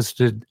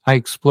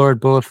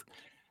explored both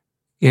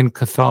in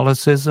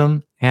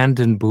Catholicism and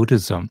in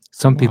Buddhism.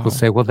 Some people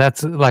say, well,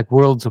 that's like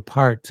worlds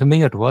apart. To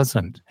me, it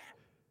wasn't.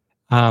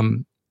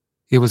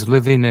 It was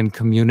living in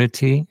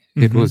community.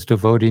 It was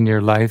devoting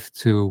your life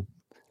to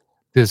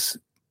this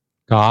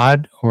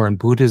God, or in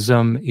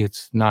Buddhism,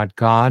 it's not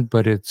God,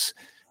 but it's,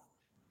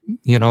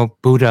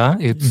 Buddha.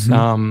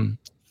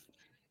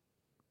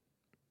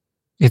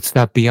 It's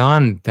that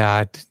beyond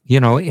that,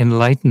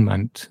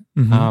 enlightenment.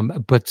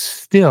 But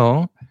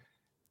still,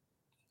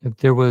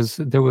 there was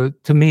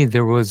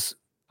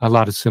a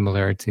lot of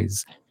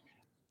similarities.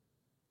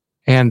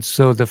 And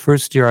so the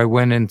first year I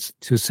went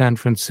into San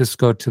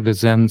Francisco to the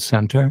Zen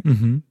Center,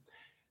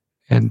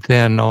 and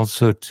then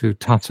also to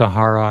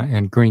Tassajara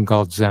and Green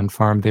Gulch Zen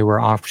Farm. They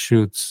were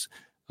offshoots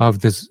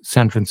of the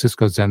San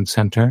Francisco Zen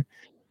Center.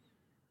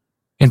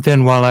 And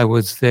then while I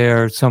was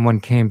there, someone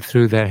came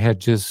through that had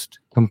just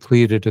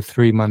completed a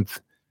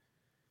 3-month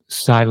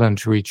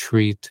silent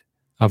retreat,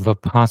 a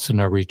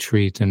Vipassana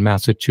retreat in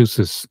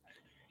Massachusetts.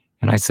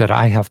 And I said,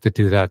 I have to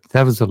do that.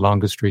 That was the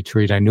longest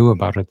retreat I knew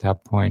about at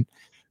that point.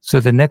 So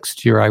the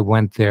next year I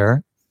went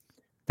there.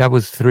 That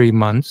was 3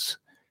 months,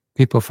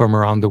 people from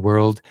around the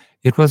world.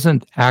 It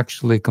wasn't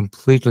actually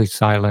completely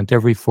silent.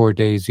 Every 4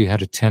 days you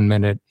had a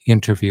 10-minute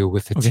interview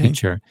with the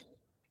teacher.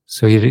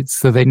 So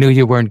they knew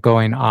you weren't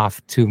going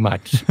off too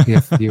much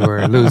if you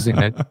were losing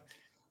it.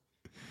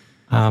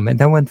 And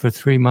that went for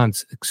 3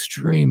 months,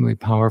 extremely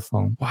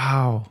powerful.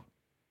 Wow.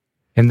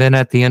 And then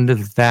at the end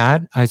of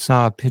that, I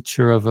saw a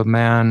picture of a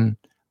man.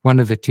 One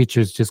of the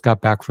teachers just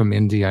got back from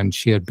India, and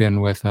she had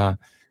been with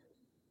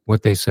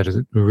what they said is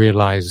a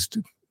realized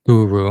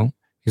guru.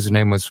 His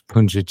name was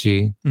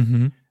Punjaji.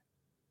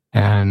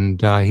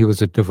 And he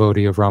was a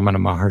devotee of Ramana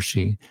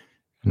Maharshi.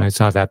 And I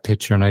saw that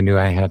picture and I knew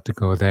I had to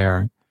go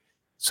there.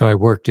 So I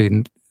worked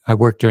during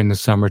the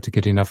summer to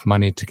get enough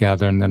money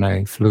together. And then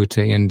I flew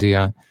to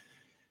India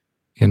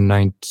in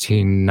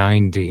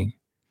 1990.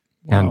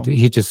 Wow. And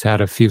he just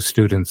had a few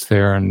students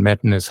there and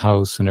met in his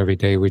house. And every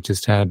day we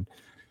just had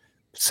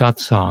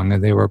satsang,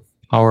 and they were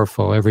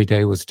powerful. Every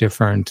day was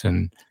different,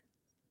 and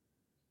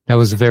that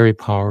was very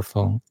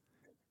powerful.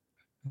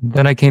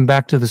 Then I came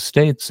back to the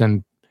States,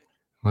 and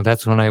well,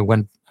 that's when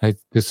I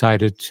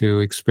decided to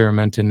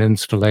experiment in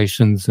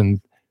installations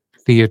and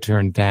theater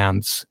and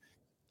dance,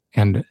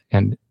 and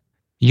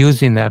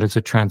using that as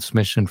a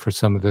transmission for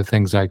some of the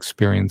things I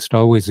experienced.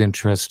 Always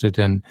interested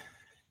in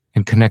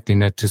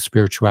connecting it to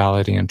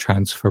spirituality and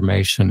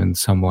transformation in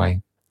some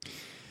way.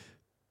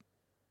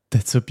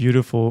 That's so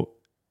beautiful.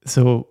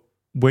 So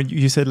when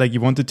you said like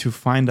you wanted to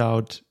find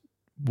out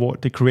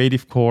what the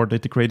creative core, the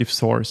creative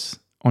source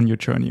on your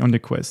journey, on the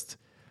quest,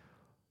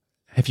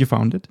 have you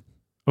found it?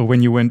 Or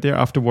when you went there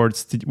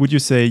afterwards, would you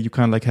say you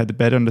kind of like had a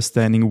better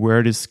understanding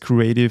where this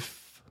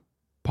creative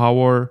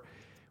power,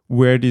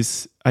 where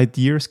these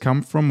ideas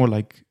come from? Or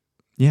like,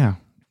 yeah,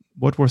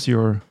 what was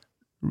your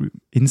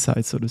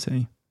insight, so to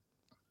say?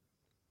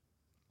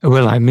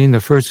 Well, I mean,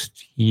 the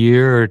first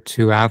year or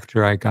two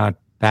after I got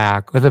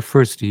back, or the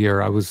first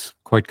year, I was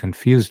quite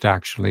confused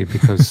actually,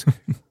 because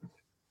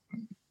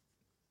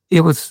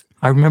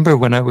I remember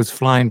when I was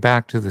flying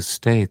back to the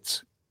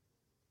States,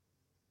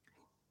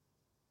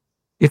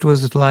 it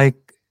was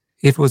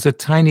a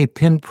tiny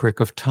pinprick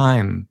of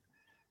time.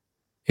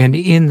 And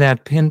in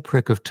that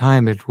pinprick of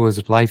time, it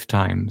was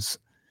lifetimes.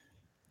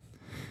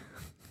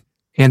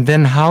 And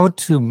then how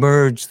to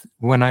merge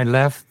when I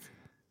left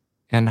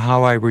and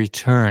how I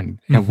returned,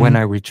 and when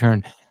I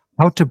returned,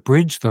 how to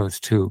bridge those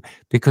two,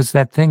 because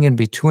that thing in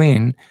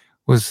between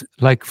was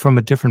like from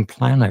a different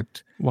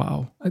planet.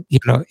 Wow.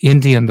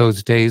 India in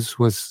those days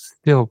was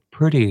still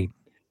pretty,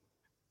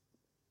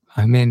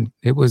 I mean,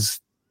 it was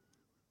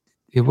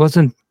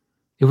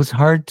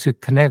hard to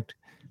connect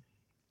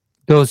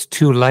those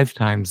two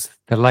lifetimes,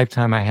 the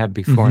lifetime I had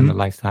before and the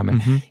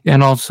lifetime,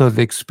 and also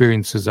the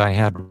experiences I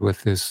had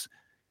with this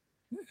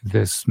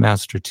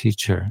master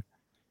teacher.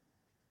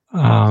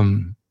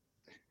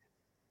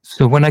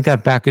 So when I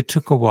got back, it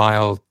took a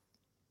while.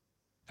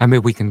 I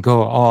mean, we can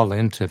go all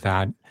into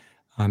that.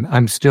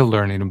 I'm still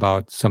learning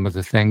about some of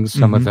the things,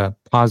 some of the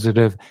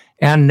positive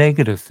and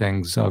negative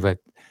things of it.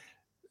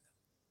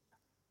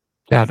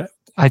 That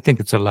I think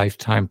it's a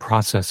lifetime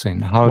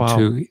processing, how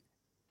to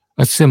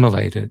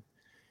assimilate it.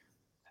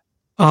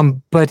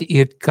 But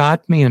it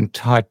got me in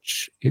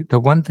touch. The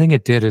one thing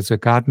it did is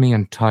it got me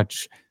in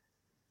touch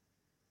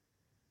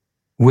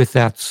with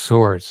that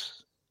source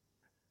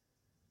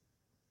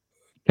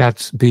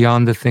that's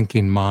beyond the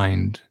thinking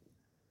mind.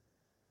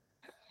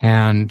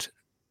 And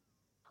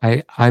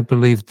I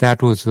believe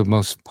that was the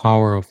most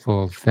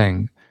powerful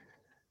thing,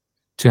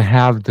 to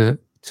have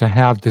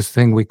this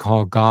thing we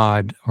call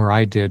God, or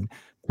I did,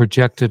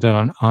 projected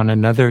on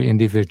another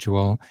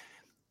individual,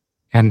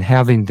 and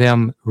having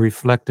them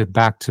reflected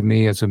back to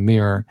me as a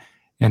mirror,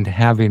 and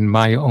having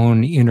my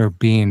own inner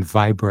being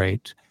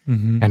vibrate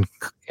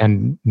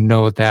and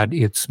know that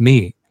it's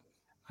me.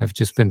 I've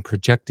just been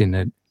projecting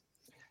it.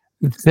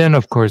 Then,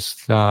 of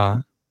course,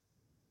 the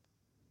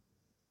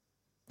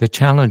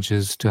challenge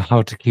is to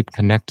how to keep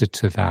connected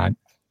to that.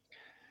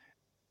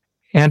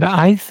 And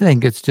I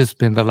think it's just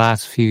been the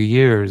last few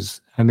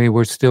years. I mean,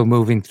 we're still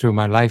moving through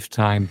my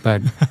lifetime,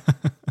 but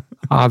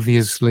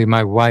obviously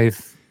my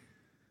wife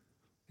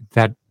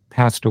that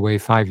passed away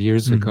 5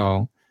 years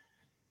ago,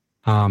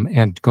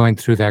 and going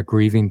through that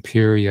grieving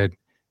period,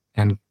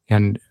 and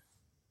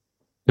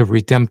the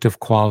redemptive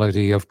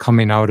quality of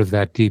coming out of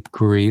that deep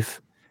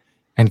grief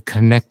and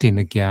connecting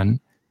again.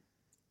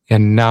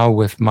 And now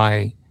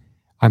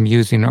I'm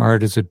using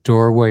art as a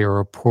doorway or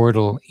a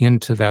portal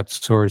into that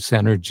source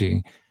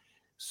energy,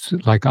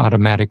 like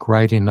automatic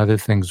writing, other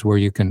things where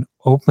you can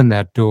open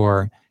that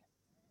door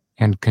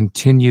and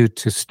continue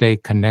to stay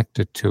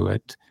connected to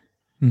it.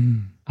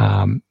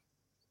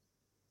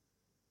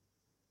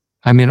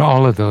 I mean,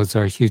 all of those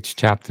are huge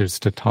chapters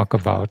to talk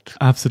about.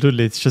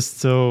 Absolutely. It's just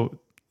so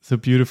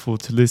beautiful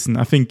to listen.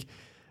 I think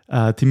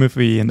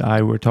Timothy and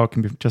I were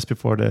talking just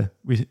before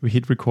we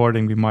hit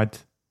recording. We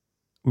might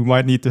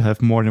need to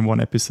have more than one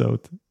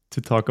episode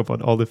to talk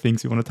about all the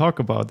things we want to talk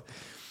about.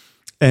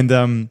 And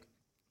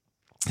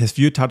there's a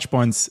few touch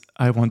points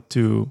I want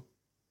to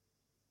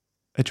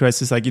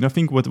address. Is like, I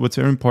think what's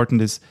very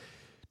important is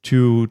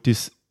to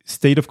this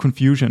state of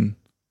confusion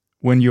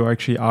when you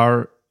actually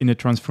are in a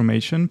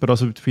transformation, but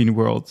also between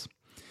worlds.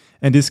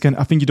 And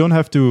I think you don't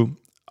have to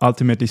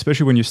ultimately,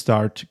 especially when you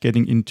start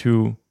getting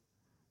into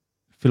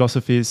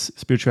philosophies,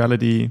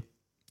 spirituality,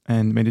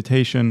 and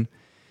meditation,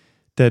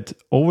 I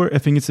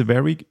think it's a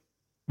very,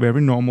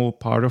 very normal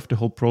part of the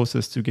whole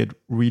process to get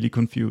really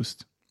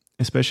confused.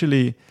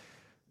 Especially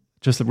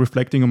just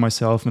reflecting on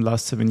myself in the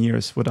last 7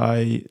 years, what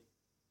I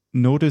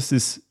notice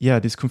is,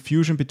 this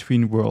confusion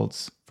between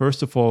worlds.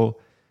 First of all,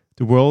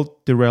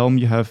 the realm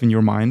you have in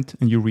your mind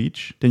and you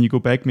reach, then you go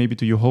back maybe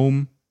to your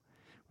home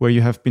where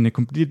you have been a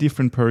completely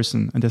different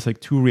person, and there's like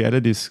two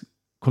realities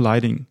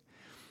colliding.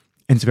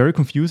 And it's very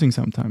confusing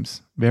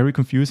sometimes, very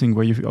confusing,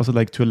 where you also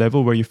like to a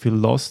level where you feel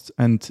lost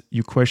and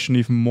you question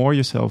even more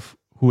yourself,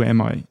 who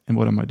am I and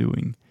what am I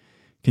doing?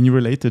 Can you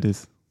relate to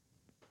this?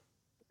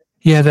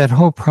 Yeah, that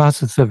whole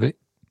process of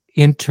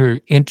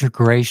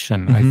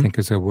integration, I think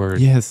is a word.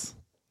 Yes.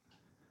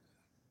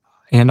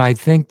 And I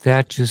think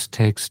that just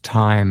takes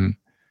time.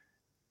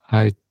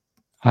 I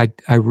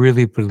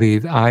really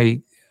believe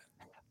I'm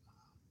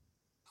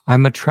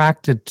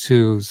attracted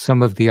to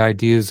some of the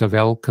ideas of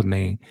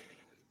alchemy.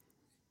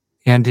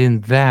 And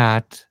in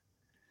that,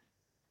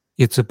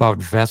 it's about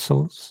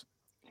vessels.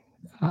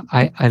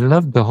 I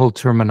love the whole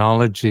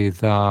terminology,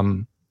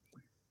 the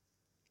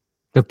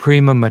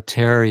prima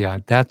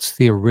materia. That's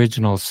the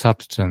original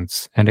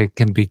substance. And it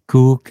can be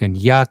gook and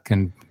yuck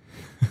and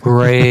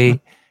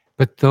gray.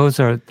 But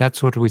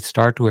that's what we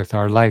start with,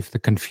 our life, the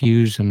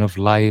confusion of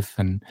life.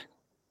 And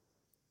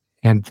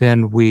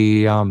then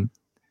we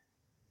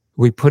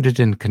put it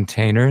in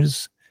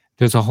containers.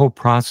 There's a whole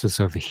process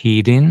of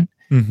heating.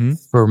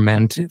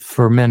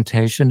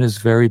 Fermentation is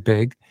very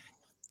big.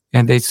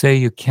 And they say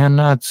you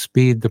cannot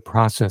speed the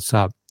process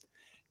up.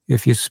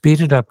 If you speed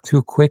it up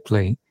too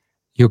quickly,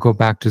 you'll go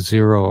back to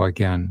zero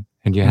again,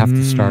 and you have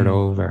to start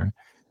over.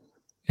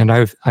 And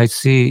I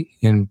see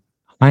in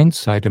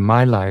hindsight in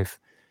my life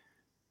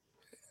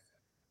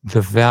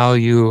the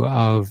value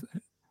of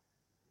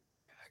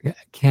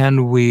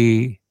can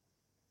we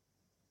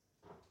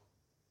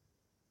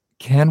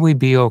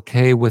be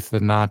okay with the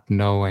not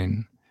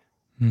knowing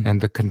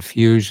and the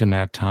confusion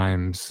at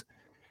times.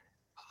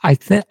 I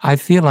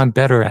feel I'm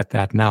better at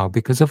that now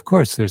because, of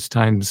course, there's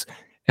times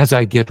as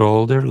I get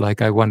older,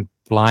 like I went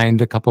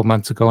blind a couple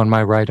months ago in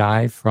my right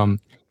eye from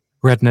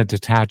retina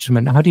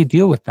detachment. How do you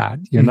deal with that?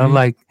 You know,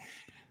 like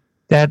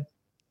that.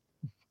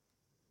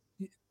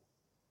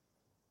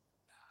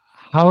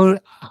 How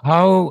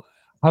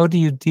do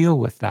you deal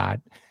with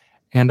that?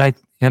 And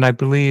I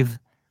believe.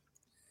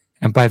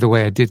 And by the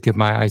way, I did get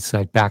my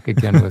eyesight back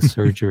again with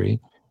surgery.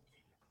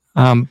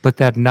 But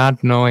that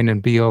not knowing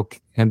and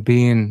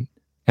being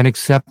and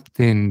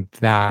accepting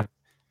that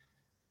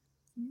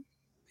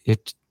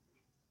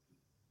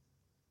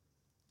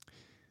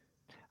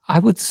I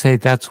would say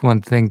that's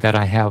one thing that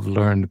I have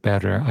learned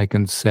better. I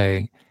can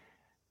say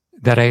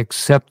that I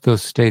accept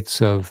those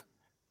states of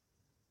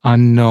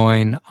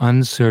unknowing,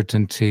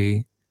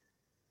 uncertainty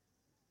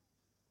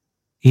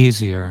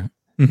easier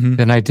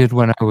than I did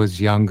when I was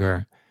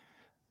younger.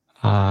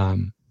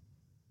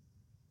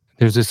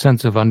 There's a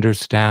sense of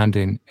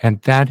understanding,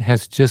 and that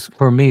has just,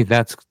 for me,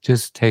 that's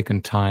just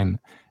taken time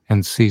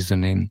and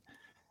seasoning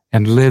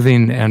and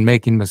living and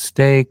making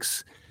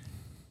mistakes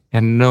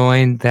and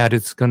knowing that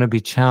it's going to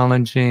be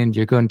challenging.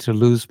 You're going to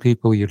lose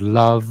people you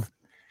love.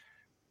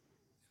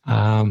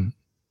 And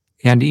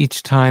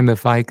each time,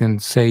 if I can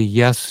say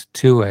yes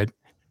to it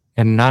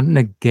and not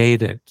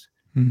negate it,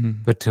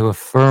 but to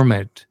affirm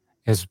it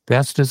as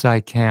best as I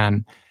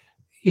can,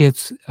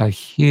 it's a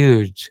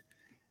huge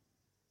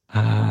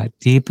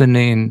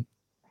deepening.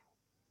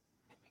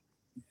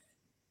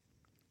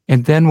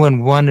 And then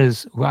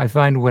I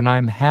find when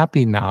I'm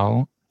happy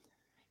now,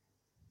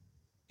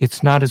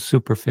 it's not as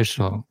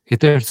superficial.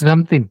 There's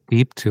something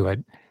deep to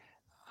it.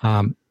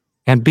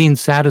 And being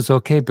sad is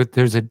okay, but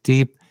there's a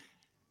deep,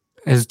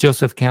 as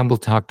Joseph Campbell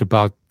talked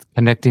about,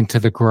 connecting to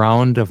the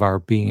ground of our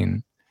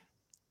being.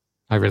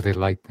 I really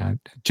like that.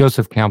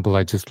 Joseph Campbell,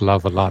 I just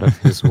love a lot of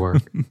his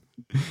work.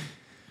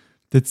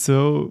 That's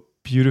so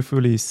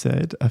beautifully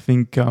said. I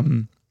think,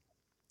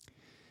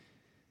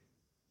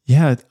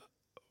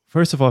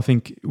 first of all, I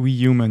think we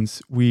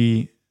humans,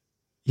 like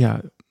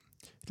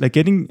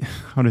getting,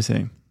 how to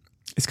say,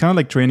 it's kind of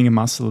like training a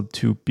muscle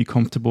to be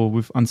comfortable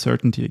with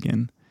uncertainty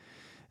again.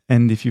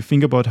 And if you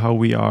think about how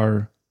we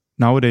are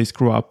nowadays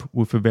grew up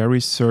with a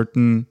very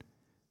certain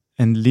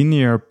and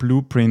linear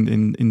blueprint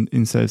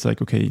in cells,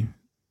 like, okay,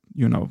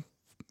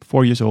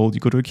 4 years old,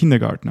 you go to a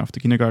kindergarten. After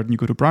kindergarten, you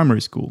go to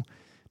primary school.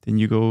 Then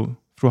you go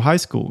through high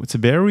school. It's a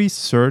very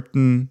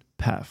certain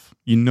path.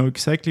 You know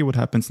exactly what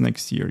happens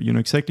next year. You know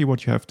exactly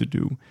what you have to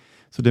do.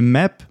 So the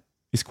map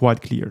is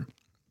quite clear.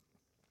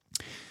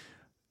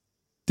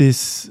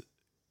 This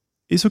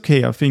is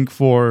okay, I think,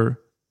 for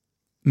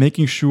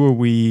making sure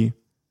we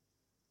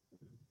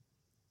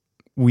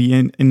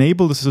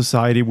enable the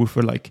society with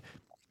a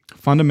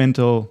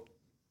fundamental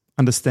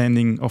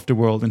understanding of the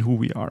world and who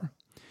we are.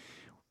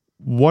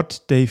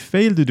 What they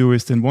fail to do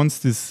is then once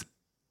this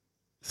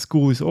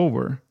school is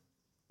over,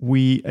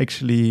 we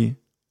actually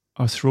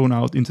are thrown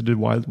out into the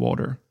wild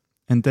water.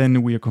 And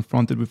then we are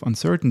confronted with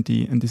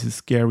uncertainty, and this is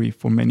scary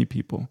for many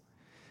people.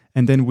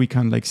 And then we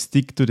can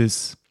stick to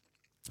this.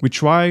 We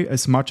try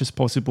as much as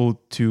possible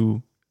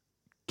to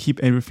keep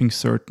everything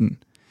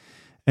certain.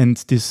 And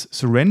this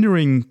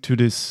surrendering to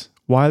this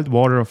wild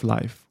water of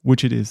life,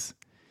 which it is,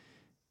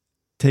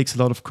 takes a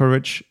lot of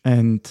courage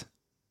and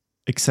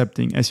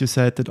accepting, as you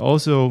said, that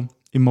also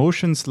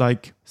emotions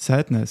like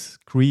sadness,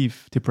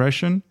 grief,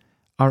 depression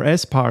are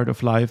as part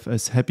of life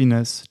as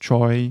happiness,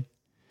 joy,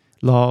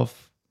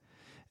 love.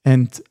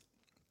 And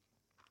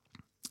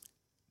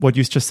what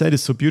you just said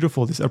is so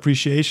beautiful, this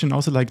appreciation,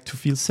 also to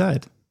feel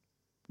sad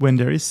when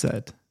there is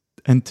sad.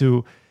 And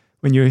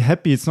when you're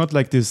happy, it's not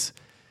like this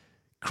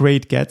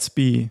great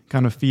Gatsby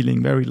kind of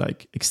feeling, very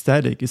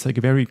ecstatic. It's a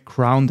very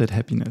grounded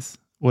happiness,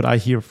 what I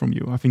hear from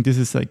you. I think this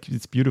is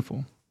it's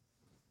beautiful.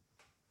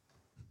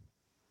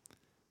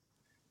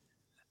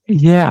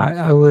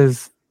 Yeah, I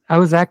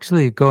was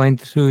actually going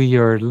through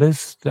your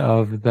list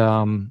of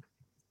the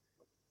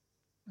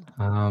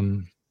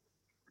um,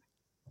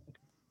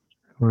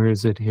 where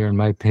is it here in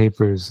my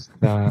papers?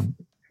 The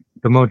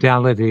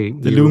modality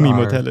The you Lumi are.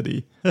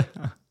 mortality.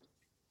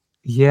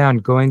 Yeah,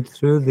 and going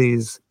through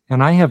these,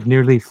 and I have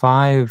nearly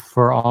 5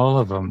 for all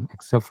of them,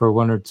 except for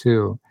 1 or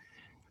 2.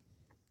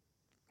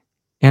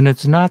 And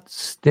it's not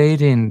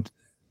stating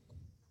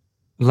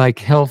like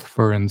health,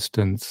 for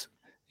instance.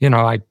 You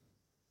know,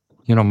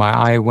 my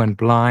eye went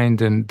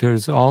blind, and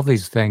there's all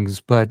these things.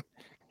 But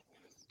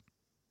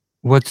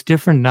what's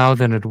different now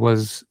than it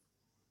was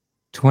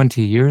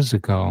 20 years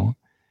ago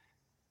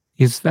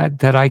is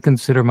that I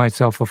consider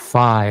myself a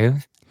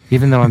 5,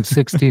 even though I'm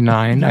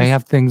 69. I Yes.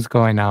 have things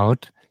going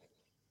out.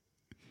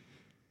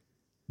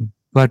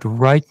 But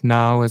right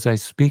now, as I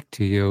speak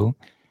to you,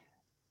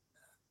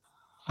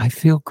 I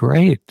feel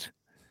great.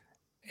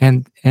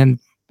 And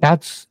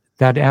that's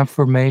that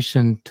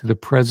affirmation to the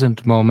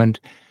present moment,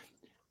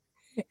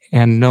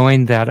 and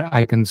knowing that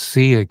I can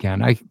see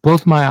again.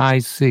 Both my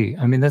eyes see.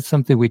 I mean, that's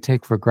something we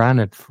take for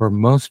granted for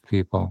most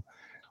people,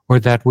 or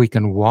that we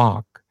can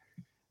walk.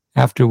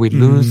 After we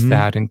lose Mm-hmm.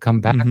 that and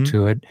come back Mm-hmm.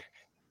 to it,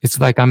 it's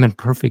like I'm in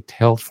perfect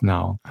health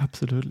now.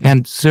 Absolutely.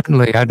 And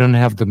certainly I don't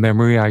have the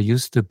memory I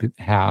used to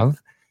have,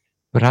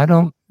 but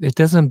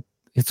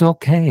it's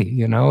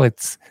okay.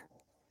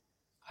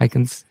 I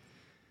can.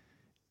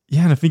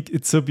 Yeah, and I think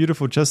it's so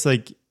beautiful, just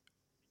like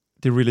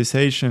the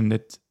realization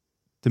that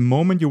the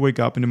moment you wake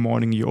up in the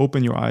morning, you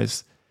open your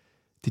eyes,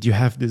 that you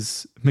have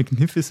this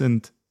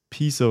magnificent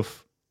piece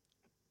of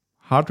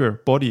hardware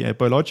body, a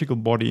biological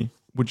body,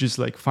 which is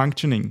like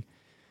functioning,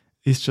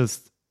 is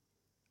just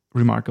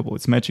remarkable.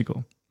 It's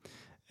magical.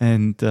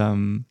 And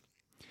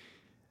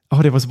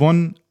there was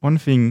one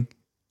thing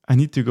I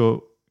need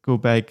to go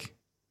back.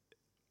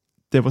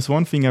 There was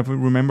one thing I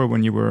remember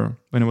when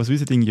I was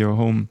visiting your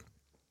home,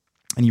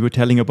 and you were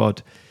telling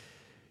about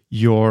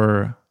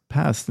your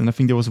past. And I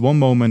think there was one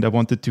moment I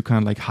wanted to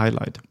kind of like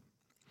highlight.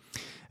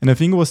 And I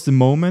think it was the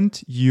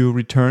moment you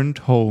returned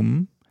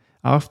home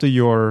after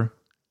your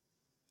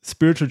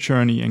spiritual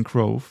journey and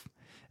growth.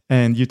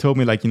 And you told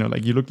me like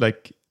you looked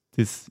like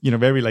this,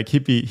 very like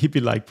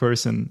hippie like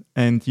person.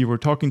 And you were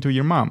talking to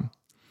your mom.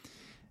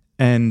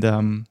 And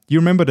you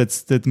remember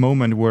that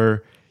moment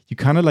where you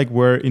kind of like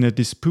were in a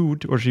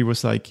dispute, or she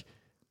was like,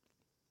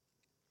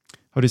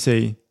 how to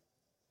say,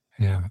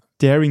 Yeah.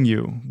 daring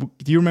you.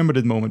 Do you remember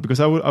that moment? Because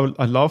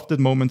I loved that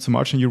moment so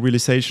much, and your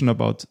realization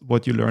about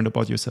what you learned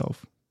about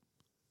yourself.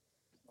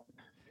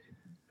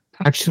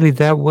 Actually,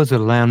 that was a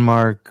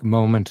landmark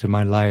moment in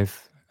my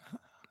life.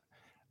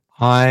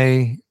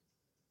 I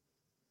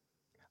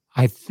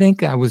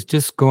think I was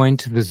just going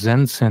to the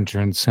Zen Center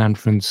in San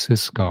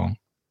Francisco.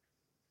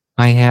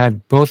 I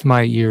had both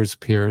my ears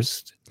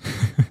pierced.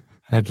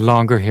 I had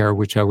longer hair,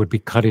 which I would be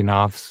cutting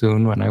off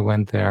soon when I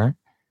went there.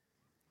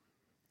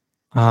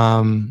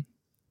 And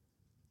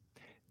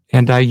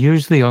I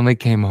usually only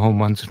came home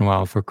once in a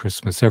while for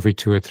Christmas, every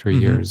 2 or 3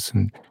 Mm-hmm. years,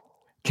 and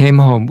came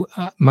home.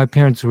 My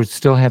parents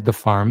still had the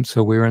farm,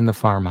 so we were in the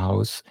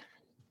farmhouse,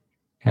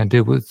 and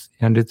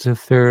it's a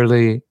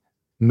fairly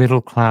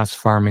middle-class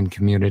farming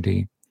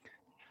community.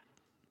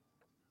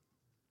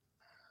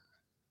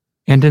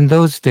 And in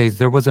those days,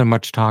 there wasn't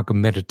much talk of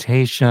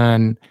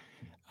meditation,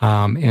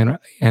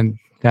 and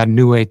that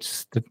new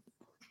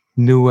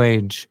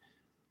age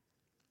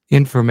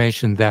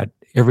information that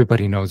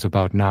everybody knows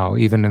about now,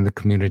 even in the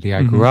community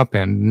I grew up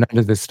in. None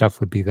of this stuff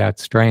would be that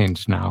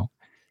strange now,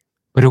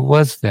 but it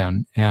was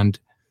then. And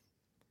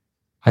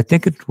I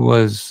think it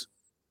was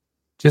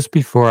just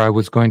before I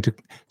was going to.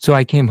 So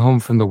I came home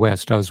from the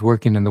West. I was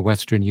working in the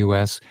Western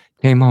U.S.,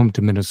 came home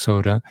to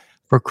Minnesota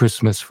for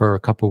Christmas for a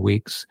couple of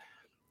weeks.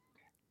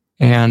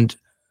 And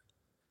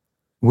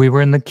we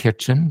were in the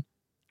kitchen.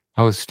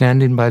 I was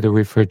standing by the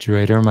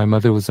refrigerator. My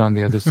mother was on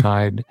the other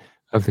side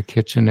of the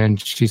kitchen, and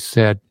she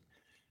said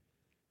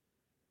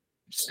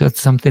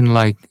something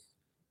like,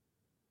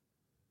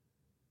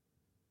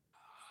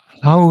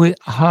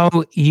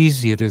 how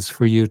easy it is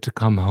for you to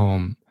come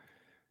home.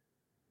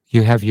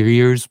 You have your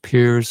ears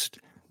pierced.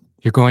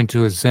 You're going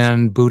to a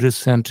Zen Buddhist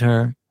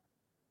center.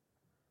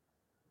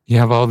 You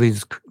have all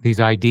these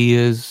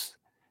ideas,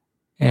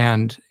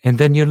 and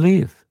then you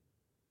leave.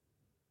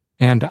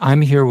 And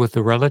I'm here with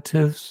the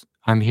relatives.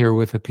 I'm here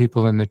with the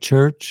people in the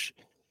church.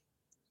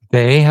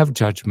 They have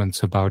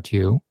judgments about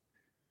you,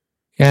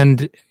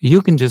 and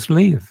you can just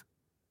leave.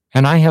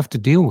 And I have to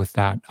deal with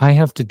that. I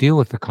have to deal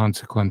with the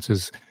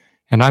consequences.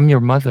 And I'm your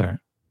mother.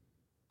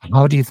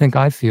 How do you think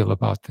I feel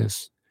about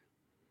this?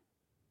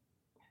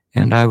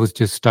 And I was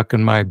just stuck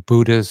in my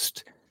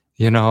Buddhist,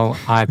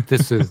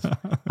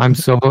 I'm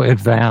so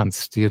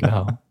advanced.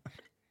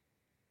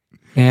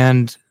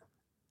 And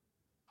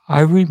I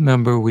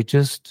remember we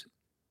just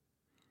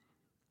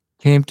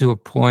came to a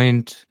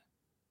point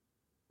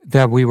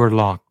that we were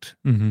locked.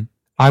 Mm-hmm.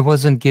 I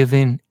wasn't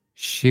giving,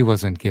 she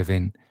wasn't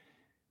giving.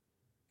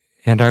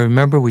 And I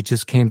remember we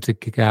just came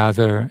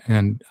together,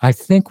 and I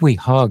think we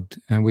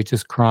hugged and we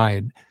just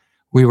cried.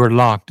 We were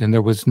locked and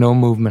there was no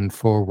movement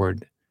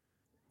forward.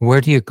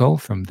 where do you go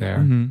from there?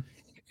 Mm-hmm.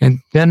 And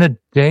then a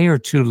day or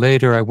two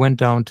later, I went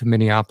down to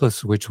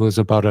Minneapolis, which was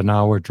about an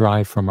hour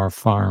drive from our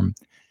farm,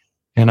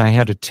 and I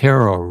had a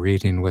tarot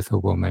reading with a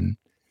woman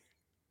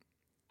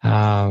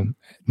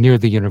near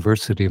the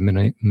University of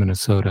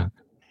Minnesota.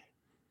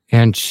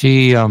 And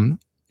she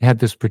had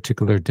this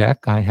particular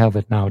deck. I have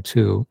it now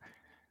too.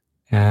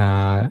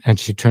 And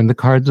she turned the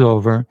cards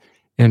over,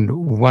 and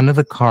one of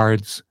the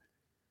cards,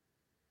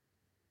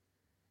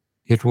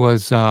 it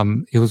was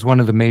one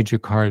of the major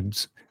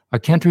cards. I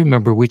can't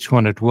remember which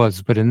one it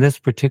was, but in this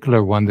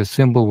particular one, the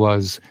symbol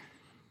was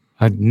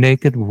a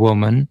naked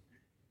woman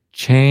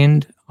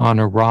chained on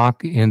a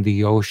rock in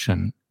the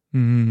ocean.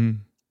 Mm-hmm.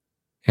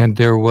 And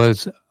there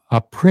was a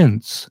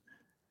prince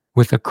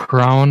with a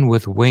crown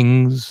with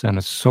wings and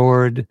a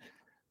sword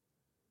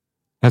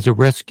as a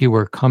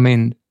rescuer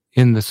coming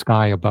in the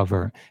sky above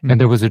her. Mm-hmm.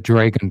 And there was a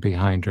dragon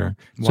behind her.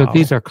 So Wow.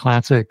 these are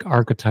classic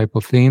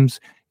archetypal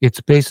themes.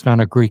 It's based on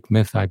a Greek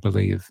myth, I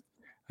believe.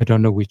 I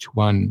don't know which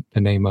one,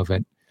 the name of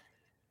it.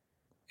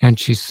 And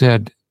she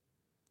said,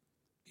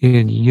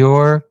 in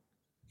your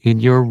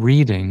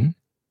reading,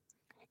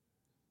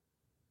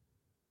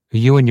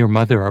 you and your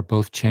mother are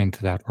both chained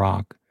to that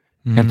rock.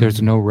 Mm-hmm. And there's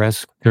no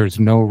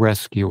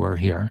rescuer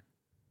here.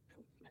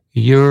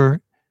 Your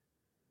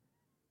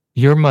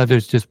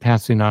mother's just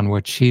passing on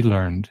what she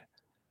learned.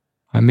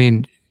 I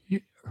mean,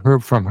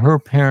 from her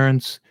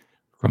parents,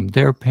 from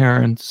their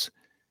parents,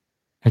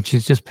 and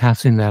she's just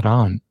passing that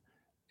on.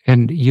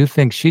 And you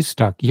think she's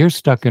stuck. You're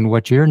stuck in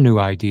what your new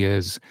idea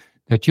is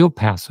that you'll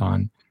pass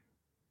on.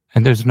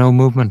 And there's no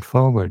movement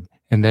forward.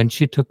 And then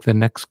she took the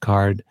next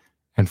card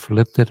and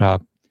flipped it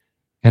up,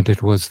 and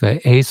it was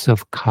the Ace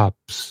of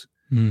Cups.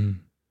 Mm.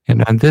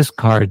 And on this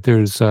card,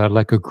 there's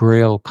like a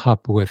grail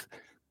cup with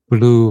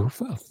blue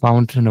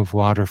fountain of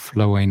water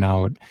flowing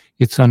out.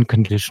 It's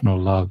unconditional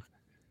love.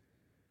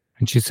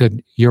 And she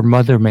said, your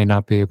mother may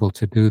not be able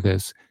to do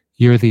this.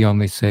 You're the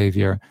only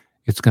savior.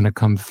 It's going to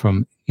come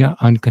from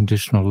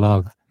unconditional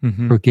love,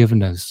 Mm-hmm.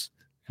 forgiveness,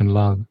 and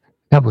love.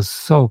 That was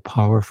so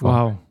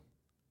powerful.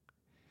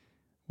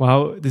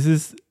 Wow. This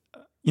is,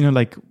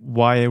 like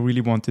why I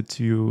really wanted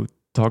to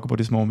talk about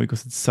this moment,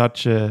 because it's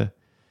such a,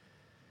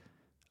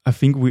 I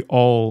think we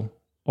all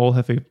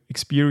have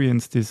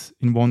experienced this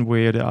in one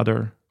way or the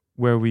other,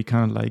 where we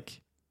kind of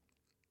like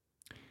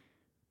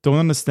don't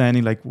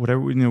understanding, like whatever,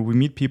 we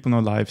meet people in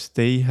our lives,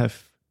 they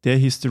have their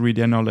history,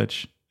 their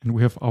knowledge, and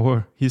we have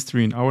our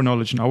history and our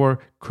knowledge and our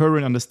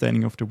current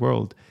understanding of the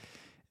world.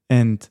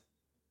 And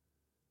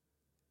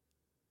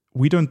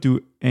we don't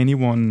do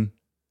anyone,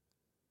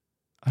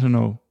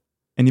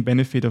 any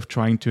benefit of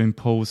trying to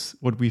impose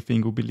what we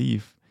think or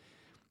believe.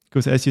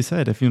 Because as you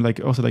said, I feel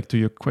like also like to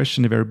your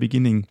question at the very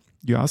beginning,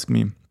 you asked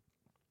me,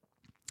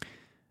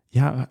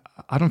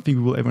 I don't think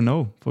we will ever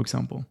know, for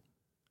example.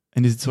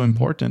 And is it so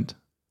important?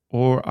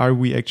 Or are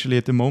we actually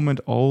at the moment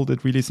all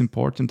that really is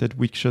important, that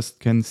we just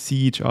can see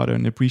each other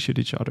and appreciate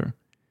each other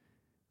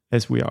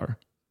as we are?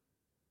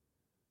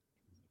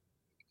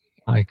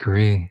 I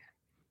agree.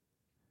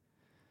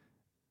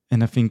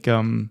 And I think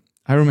I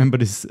remember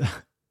this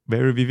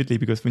very vividly,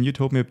 because when you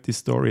told me this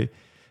story,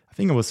 I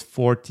think I was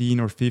 14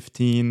 or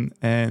 15,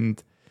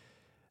 and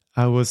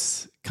I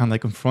was kind of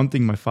like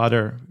confronting my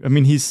father. I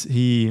mean,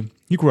 he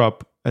grew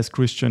up as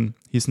Christian.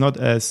 He's not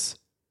as,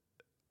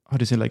 how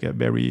to say, like a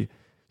very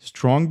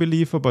strong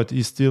believer, but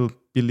he still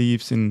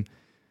believes in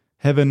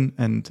heaven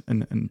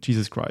and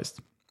Jesus Christ.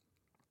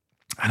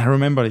 And I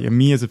remember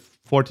me as a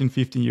 14,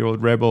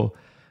 15-year-old rebel,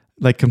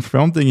 like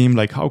confronting him,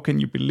 like, how can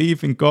you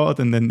believe in God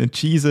and then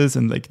Jesus?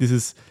 And like, this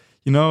is,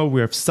 we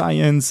have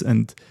science.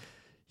 And,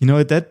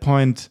 at that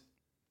point,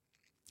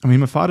 I mean,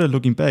 my father,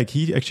 looking back,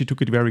 he actually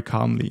took it very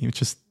calmly. It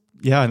just,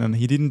 and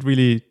he didn't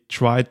really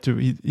try to,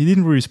 he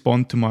didn't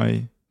respond to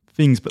my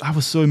things, but I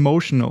was so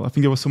emotional. I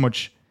think there was so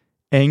much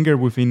anger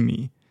within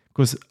me,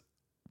 because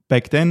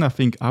back then I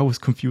think I was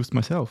confused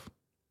myself,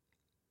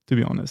 to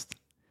be honest.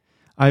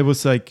 I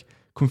was like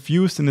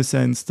confused in the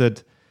sense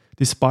that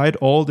despite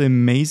all the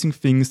amazing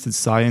things that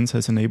science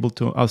has enabled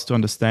us to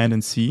understand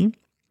and see,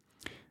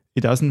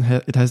 it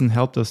hasn't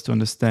helped us to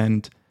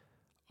understand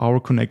our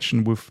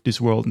connection with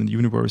this world and the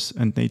universe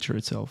and nature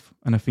itself.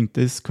 And I think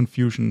this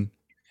confusion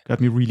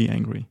got me really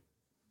angry.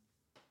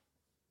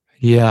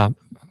 Yeah.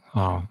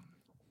 Oh.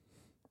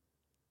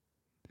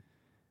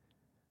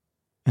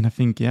 And I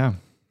think,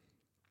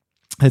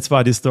 that's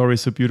why this story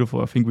is so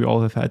beautiful. I think we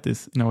all have had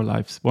this in our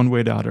lives, one way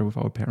or the other, with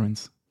our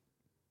parents.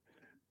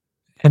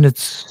 And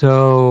it's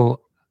so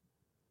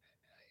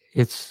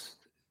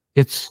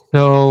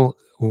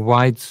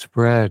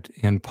widespread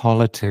in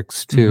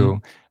politics too.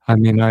 Mm-hmm. I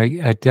mean,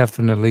 I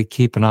definitely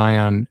keep an eye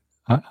on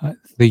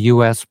the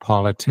U.S.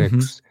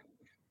 politics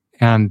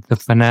and the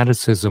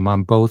fanaticism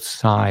on both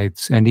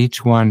sides, and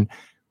each one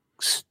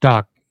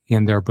stuck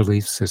in their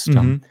belief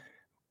system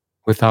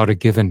without a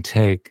give and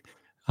take.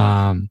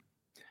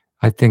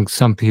 I think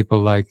some people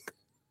like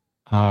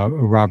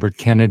Robert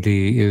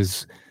Kennedy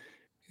is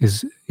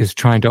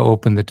trying to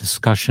open the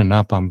discussion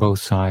up on both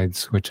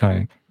sides, which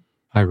I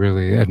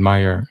really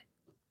admire.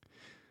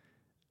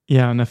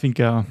 Yeah, and I think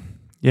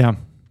Yeah.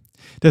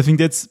 I think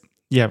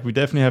we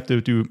definitely have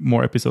to do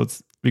more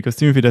episodes, because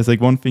Timothy, there's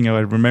like one thing I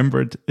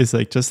remembered is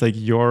like just like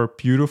your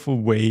beautiful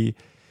way.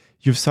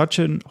 You have such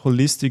a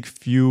holistic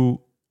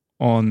view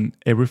on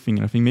everything.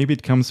 And I think maybe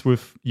it comes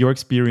with your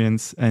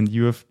experience, and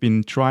you have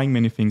been trying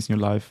many things in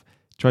your life,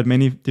 tried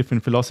many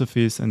different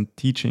philosophies and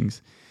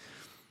teachings.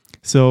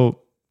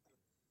 So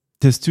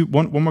there's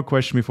one more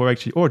question before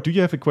actually. Or do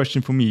you have a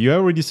question for me? You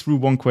already threw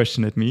one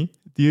question at me.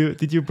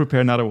 Did you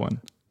prepare another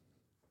one?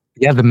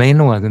 Yeah, the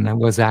main one, and that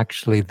was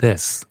actually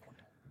this.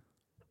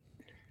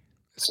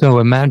 So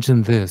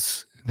imagine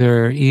this.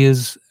 There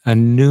is a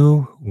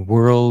new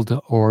world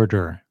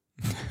order.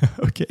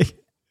 Okay.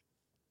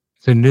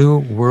 It's a new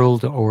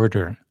world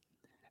order.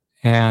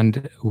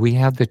 And we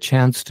have the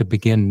chance to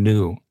begin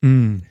new.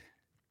 Mm.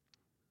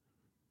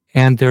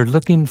 And they're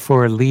looking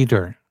for a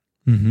leader,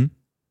 Mm-hmm.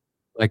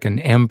 like an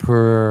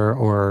emperor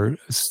or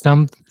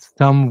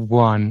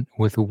someone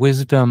with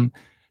wisdom,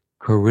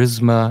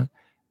 charisma,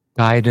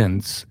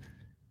 guidance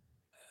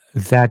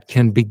that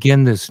can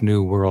begin this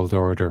new world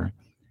order.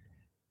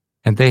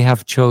 And they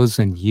have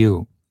chosen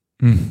you.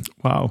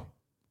 Wow.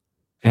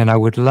 And I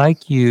would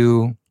like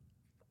you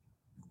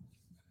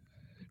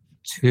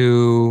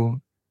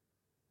to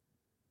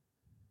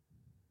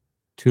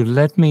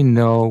let me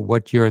know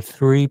what your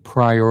 3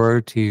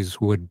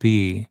 priorities would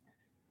be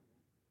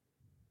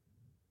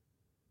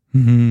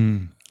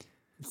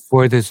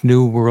for this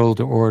new world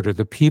order.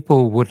 The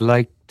people would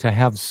like to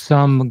have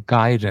some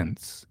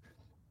guidance.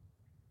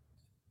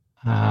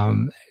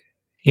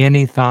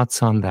 Any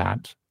thoughts on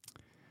that?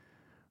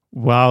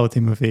 Wow,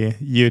 Timothy,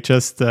 you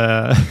just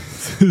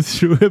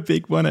threw a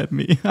big one at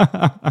me.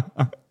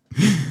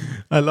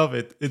 I love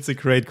it. It's a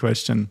great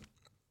question.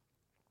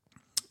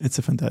 It's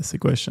a fantastic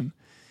question.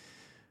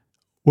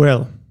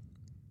 Well,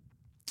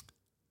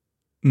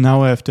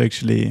 now I have to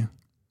actually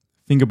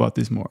think about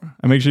this more.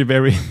 I'm actually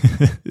very,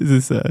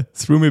 this is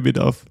threw me a bit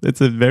off.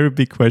 It's a very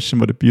big question,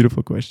 but a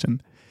beautiful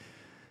question.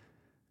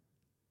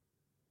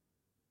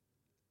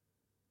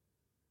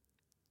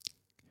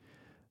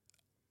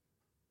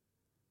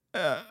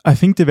 I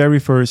think the very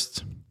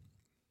first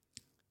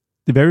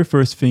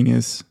thing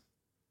is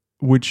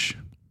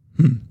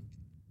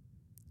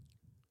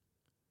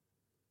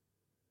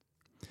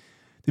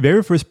the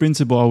very first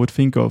principle I would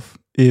think of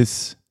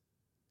is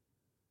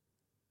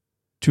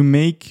to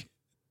make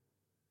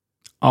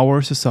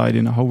our society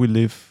and how we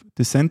live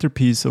the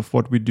centerpiece of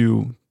what we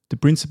do. The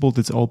principle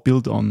that's all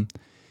built on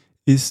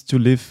is to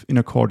live in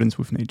accordance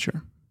with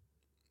nature.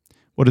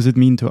 What does it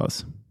mean to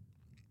us?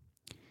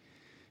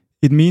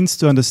 It means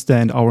to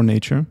understand our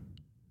nature.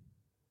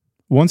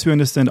 Once we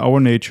understand our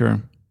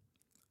nature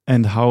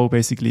and how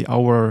basically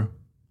our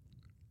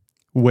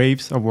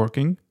waves are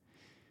working,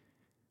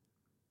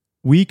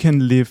 we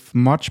can live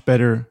much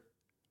better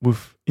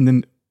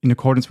in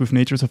accordance with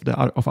natures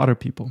of other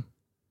people,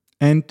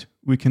 and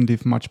we can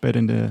live much better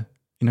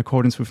in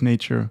accordance with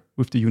nature,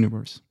 with the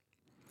universe.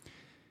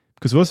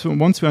 Because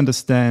once we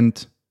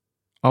understand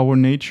our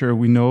nature,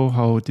 we know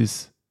how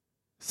this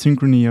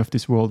synchrony of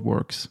this world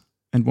works.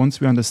 And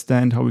once we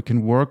understand how we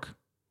can work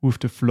with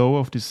the flow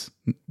of this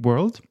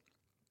world,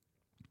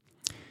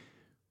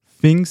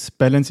 things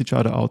balance each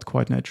other out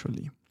quite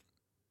naturally.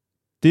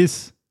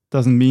 This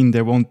doesn't mean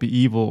there won't be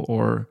evil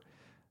or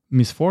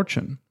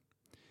misfortune.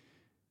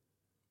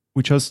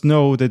 We just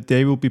know that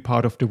they will be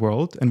part of the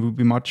world, and we'll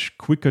be much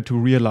quicker to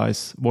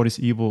realize what is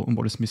evil and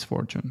what is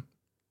misfortune.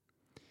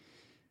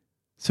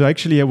 So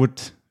actually, I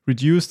would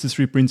reduce the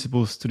 3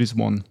 principles to this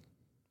one.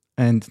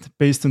 And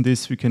based on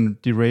this, we can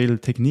derail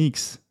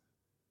techniques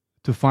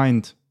to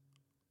find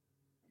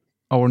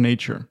our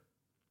nature.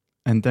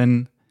 And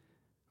then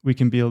we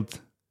can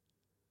build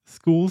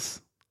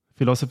schools,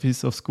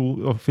 philosophies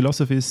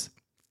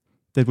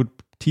that would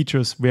teach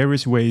us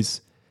various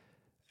ways,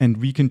 and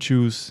we can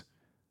choose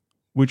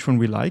which one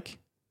we like.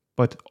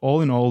 But all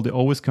in all, they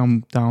always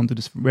come down to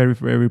this very,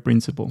 very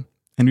principle.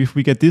 And if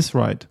we get this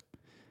right,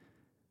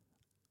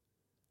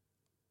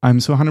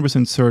 I'm so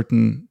 100%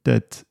 certain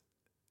that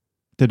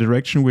the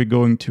direction we're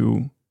going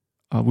to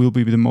will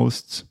be the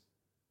most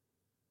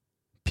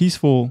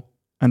peaceful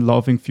and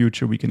loving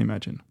future we can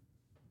imagine.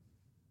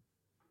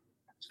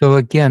 So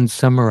again,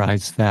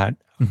 summarize that.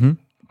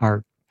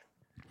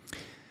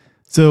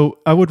 So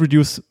I would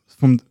reduce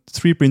from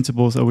 3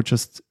 principles, I would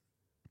just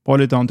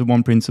boil it down to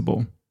 1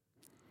 principle: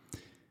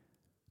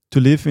 to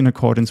live in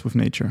accordance with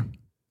nature.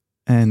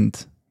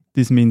 And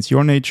this means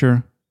your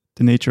nature,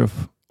 the nature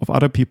of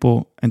other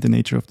people, and the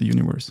nature of the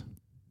universe.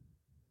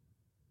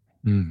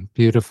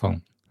 Beautiful.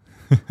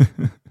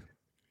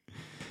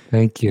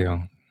 Thank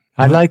you.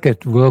 I like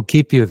it. We'll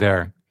keep you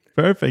there.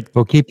 Perfect.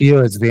 We'll keep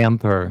you as the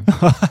emperor.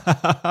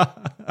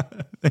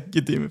 Thank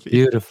you, Timothy.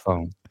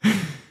 Beautiful.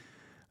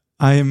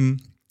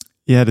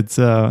 That's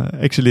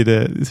actually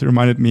this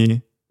reminded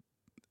me.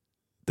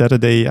 The other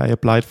day I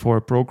applied for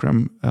a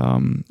program.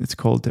 It's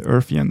called the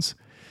Earthians,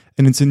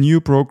 and it's a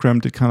new program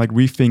that kind of like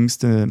rethinks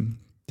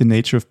the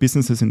nature of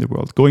businesses in the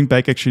world. Going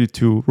back actually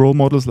to role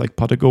models like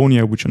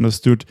Patagonia, which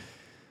understood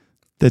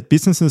that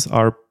businesses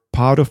are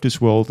part of this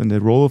world, and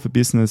the role of a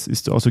business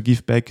is to also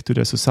give back to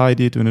their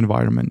society, to an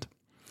environment.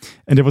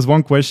 And there was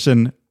one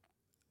question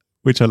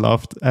which I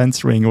loved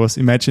answering was,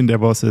 imagine there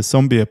was a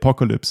zombie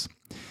apocalypse,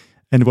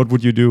 and what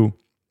would you do?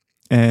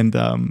 And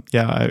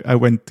I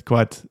went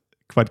quite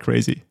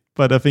crazy.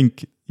 But I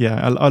think,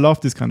 I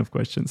love these kind of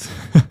questions.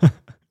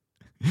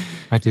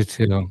 I do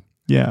too.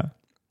 Yeah.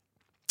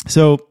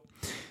 So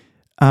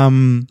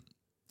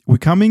we're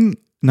coming,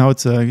 now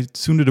it's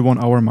soon to the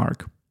 1 hour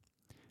mark.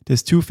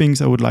 There's 2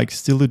 things I would like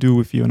still to do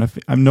with you. And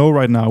I know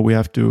right now we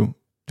have to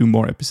do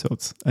more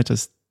episodes.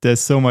 There's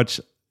so much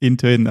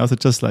into it. And also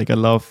just like, I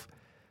love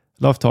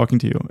talking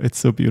to you. It's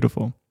so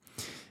beautiful.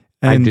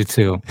 And I do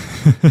too.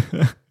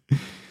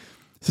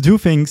 So 2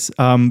 things.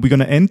 We're going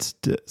to end.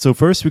 So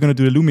first we're going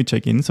to do a Lumi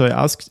check-in. So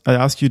I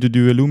asked you to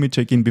do a Lumi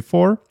check-in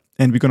before,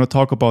 and we're going to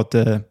talk about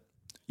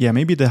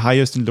maybe the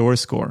highest and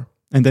lowest score,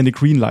 and then the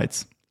green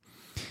lights.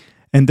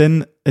 And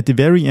then at the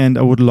very end,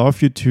 I would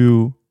love you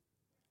to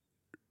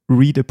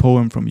read a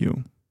poem from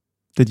you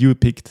that you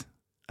picked.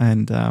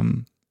 And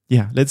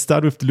let's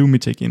start with the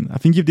Lumi check-in. I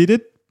think you did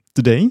it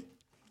today.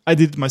 I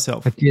did it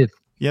myself. I did.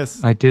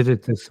 Yes. I did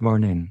it this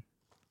morning.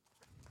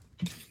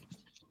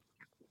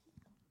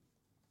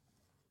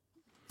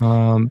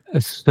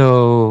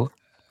 So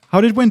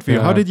how did it went for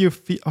you? How did you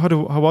feel?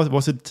 How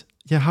was it?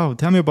 Yeah. How?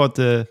 Tell me about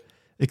the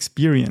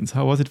experience.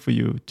 How was it for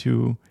you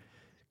to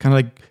kind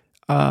of like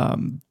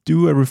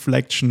do a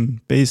reflection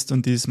based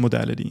on this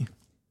modality?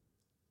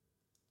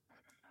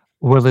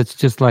 Well, it's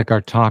just like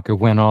our talk. It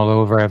went all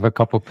over. I have a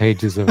couple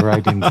pages of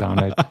writings on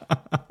it.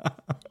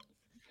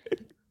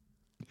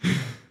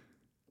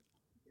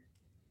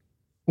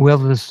 Well,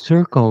 the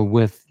circle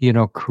with,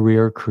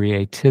 career,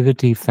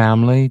 creativity,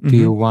 family. Do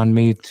you want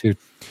me to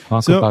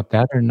talk about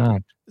that or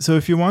not? So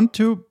if you want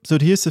to, so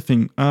here's the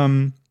thing.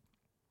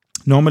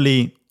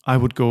 Normally, I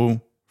would go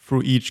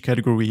through each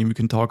category and we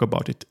can talk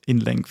about it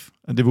in length.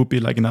 And there would be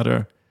like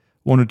another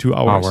 1 or 2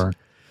 hours.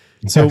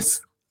 So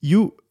Yes.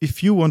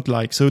 if you want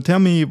so tell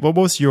me, what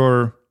was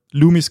your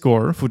Lumi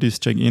score for this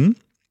check-in?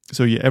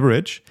 So your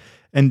average.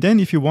 And then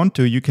if you want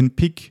to, you can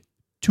pick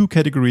 2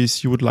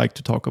 categories you would like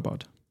to talk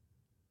about.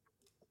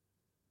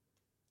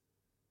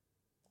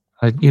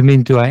 You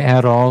mean, do I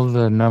add all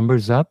the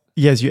numbers up?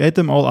 Yes, you add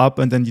them all up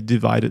and then you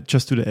divide it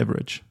just to the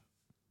average.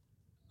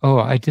 Oh,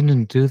 I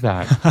didn't do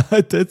that.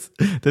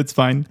 That's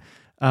fine.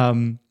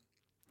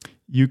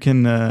 You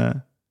can...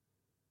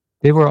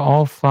 They were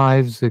all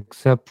 5s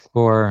except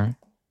for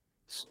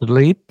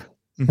sleep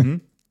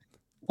and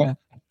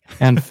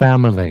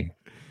family.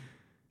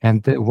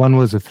 And one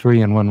was a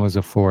 3 and one was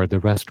a 4. The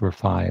rest were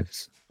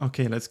 5s.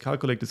 Okay, let's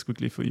calculate this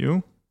quickly for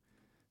you.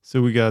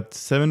 So we got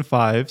 7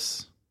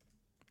 5s.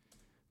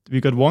 We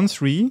got 1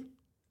 3.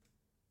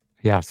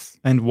 Yes.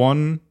 And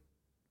 1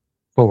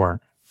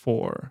 4.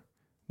 4.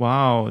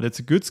 Wow, that's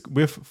a good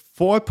with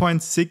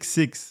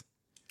 4.66.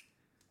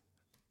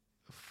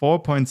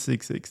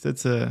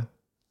 4.66.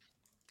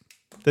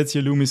 That's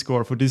your Lumi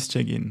score for this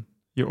check-in.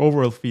 Your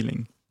overall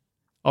feeling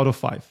out of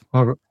 5.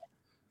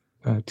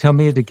 Tell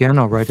me it again.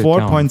 I'll write it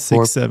down.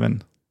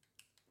 4.67.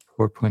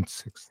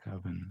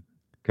 4.67.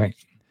 Okay.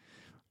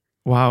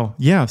 Wow.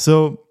 Yeah.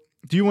 So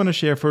do you want to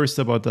share first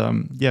about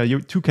your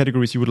 2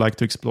 categories you would like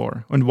to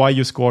explore and why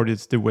you scored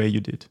it the way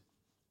you did?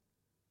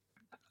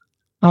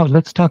 Oh,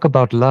 let's talk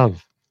about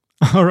love.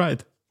 All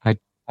right.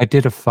 I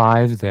did a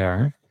 5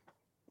 there.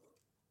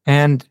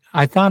 And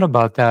I thought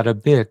about that a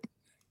bit.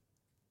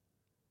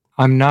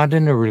 I'm not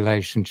in a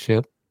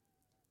relationship.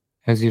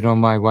 As you know,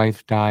 my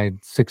wife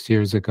died 6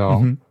 years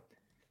ago.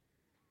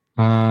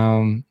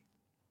 And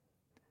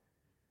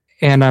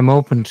I'm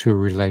open to a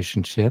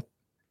relationship.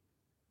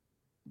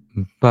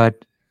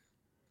 But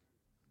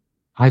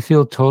I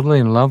feel totally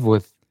in love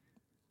with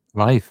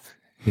life,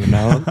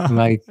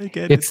 like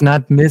it's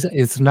not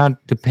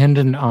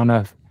dependent on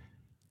a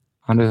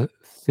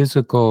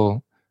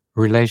physical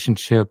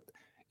relationship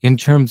in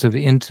terms of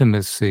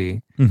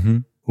intimacy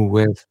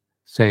with,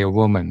 say, a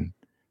woman.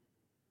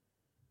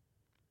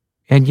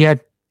 And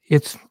yet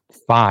it's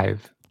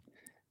 5.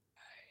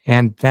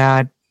 And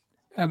that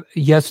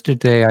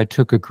yesterday I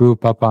took a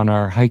group up on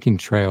our hiking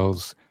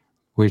trails,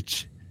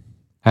 which,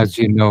 as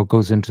you know,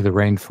 goes into the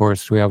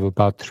rainforest. We have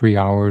about 3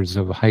 hours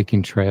of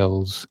hiking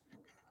trails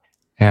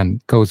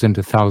and goes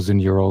into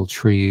 1,000-year-old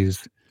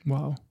trees.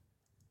 Wow.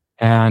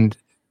 And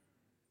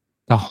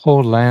the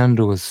whole land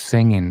was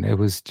singing. It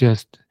was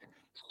just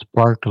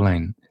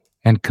sparkling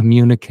and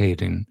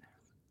communicating.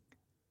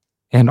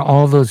 And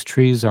all those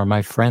trees are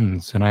my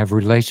friends, and I have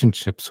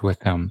relationships with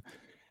them.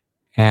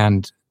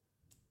 And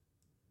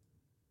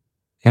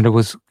it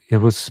was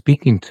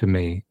speaking to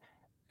me.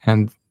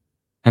 And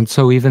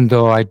so even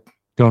though I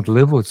don't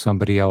live with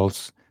somebody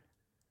else,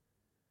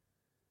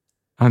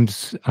 I'm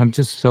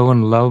just so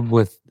in love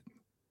with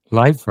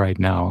life right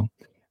now.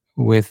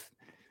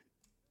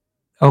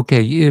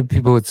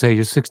 People would say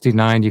you're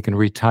 69, you can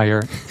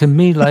retire. To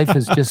me, life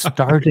is just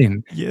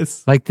starting.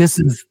 Yes. This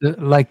is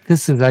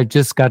I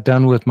just got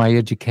done with my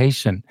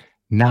education.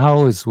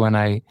 Now is when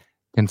I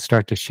can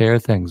start to share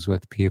things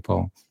with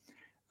people.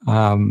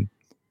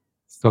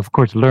 So, of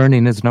course,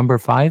 learning is number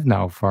 5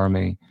 now for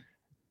me.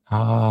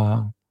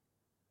 So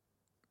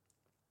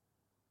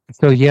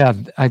yeah,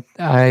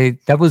 I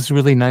that was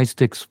really nice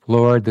to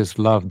explore this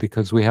love,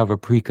 because we have a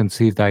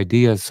preconceived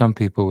idea. Some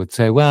people would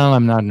say, "Well,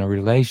 I'm not in a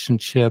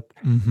relationship.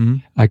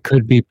 I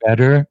could be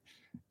better,"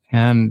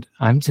 and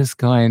I'm just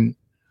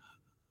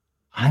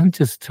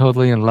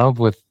totally in love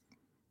with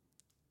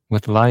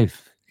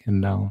life.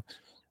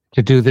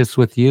 To do this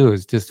with you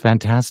is just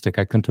fantastic.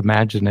 I couldn't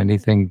imagine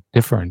anything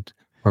different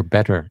or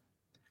better.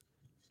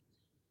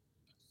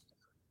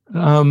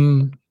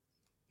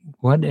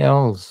 What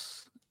else?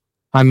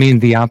 I mean,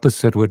 the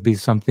opposite would be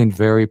something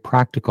very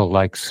practical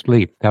like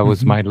sleep. That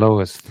was my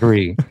lowest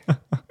 3.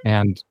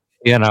 And,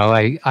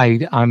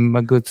 I'm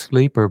a good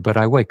sleeper, but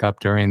I wake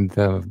up during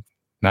the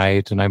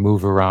night and I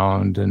move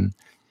around. And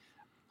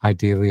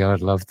ideally, I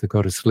would love to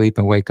go to sleep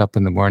and wake up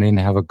in the morning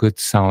and have a good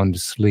sound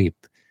sleep.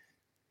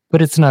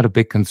 But it's not a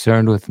big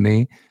concern with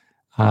me.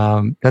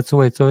 That's the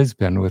way it's always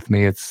been with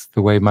me. It's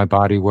the way my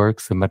body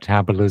works, the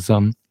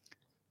metabolism.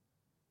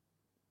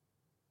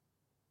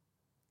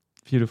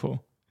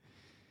 Beautiful.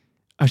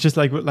 I just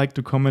would like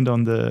to comment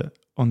on the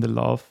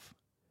love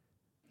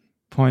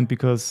point,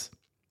 because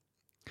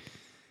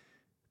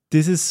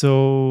this is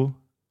so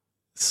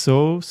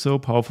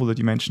powerful that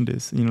you mentioned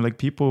this. Like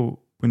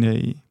people, when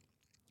they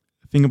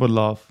think about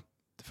love,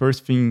 the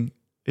first thing,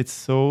 it's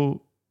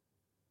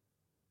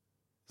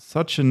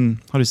such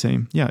an, how do you say?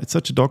 Yeah, it's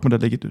such a dogma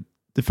that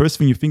the first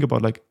thing you think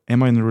about, like,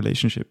 am I in a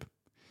relationship?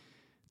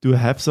 Do I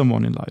have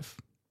someone in life?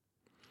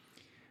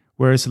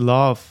 Whereas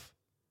love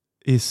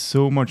is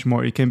so much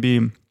more. It can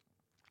be,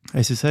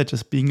 as you said,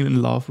 just being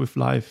in love with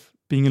life,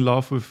 being in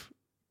love with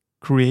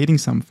creating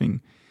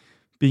something,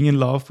 being in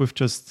love with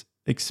just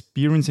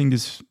experiencing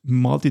this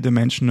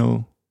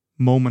multidimensional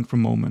moment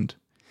from moment.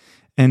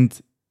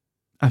 And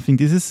I think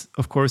this is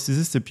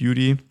the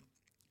beauty,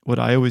 what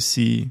I always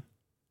see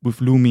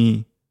with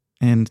Lumi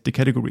and the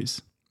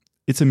categories.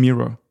 It's a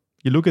mirror.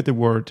 You look at the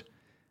word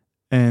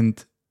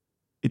and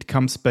it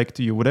comes back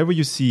to you. Whatever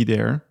you see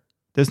there,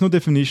 there's no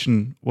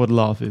definition what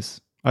love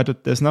is.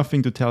 There's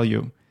nothing to tell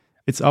you.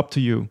 It's up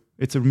to you.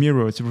 It's a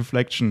mirror, it's a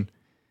reflection.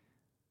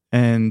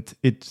 And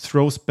it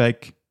throws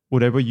back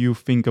whatever you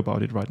think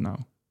about it right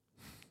now.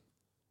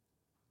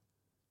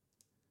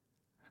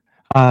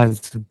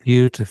 It's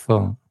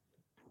beautiful.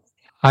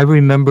 I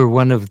remember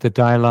one of the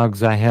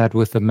dialogues I had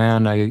with a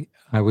man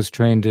I was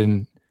trained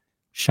in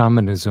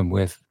shamanism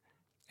with,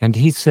 and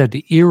he said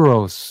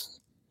Eros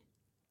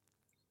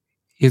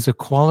is a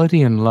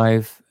quality in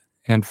life,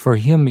 and for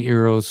him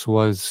Eros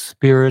was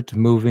spirit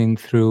moving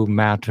through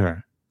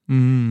matter.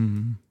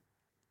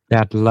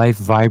 That life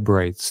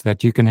vibrates,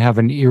 that you can have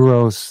an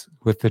Eros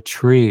with a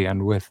tree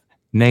and with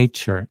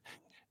nature.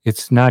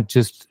 It's not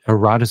just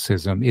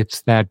eroticism,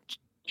 it's that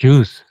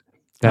juice,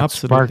 that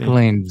Absolutely.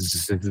 sparkling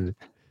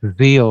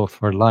zeal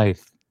for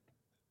life.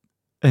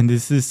 And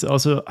this is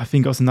also, I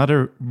think, also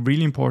another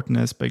really important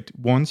aspect.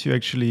 Once you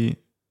actually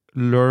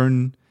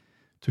learn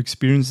to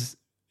experience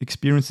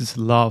this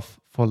love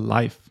for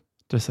life,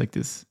 just like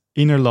this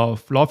inner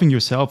love, loving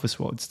yourself as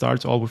well. It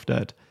starts all with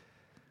that.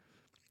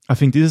 I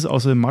think this is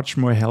also a much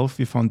more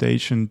healthy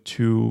foundation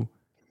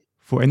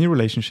for any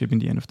relationship in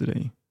the end of the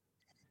day.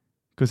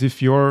 Because if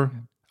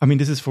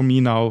this is for me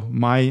now,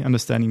 my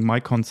understanding, my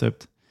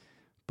concept,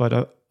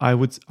 but I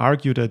would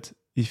argue that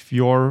if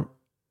your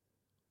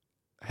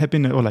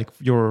happiness,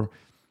 or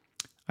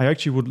I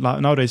actually would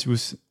nowadays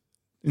use,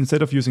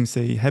 instead of using,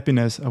 say,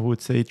 happiness, I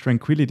would say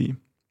tranquility.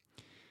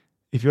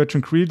 If your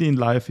tranquility in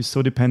life is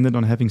so dependent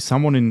on having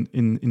someone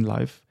in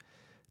life,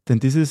 then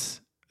this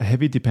is a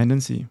heavy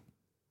dependency.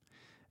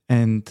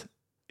 And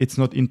it's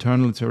not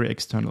internal, it's very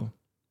external.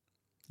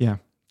 Yeah,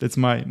 that's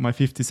my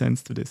 50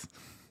 cents to this.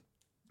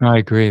 I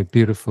agree.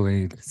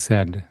 Beautifully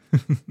said.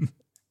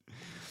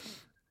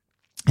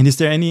 And is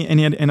there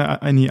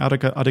any other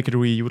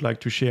category you would like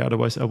to share?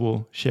 Otherwise, I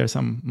will share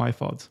my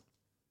thoughts.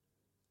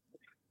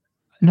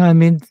 No,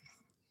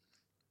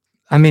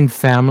 I mean,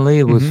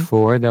 family was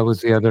 4. That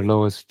was the other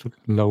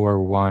lower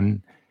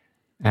one.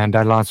 And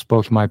I lost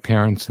both my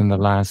parents in the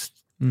last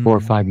 4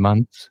 or 5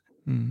 months.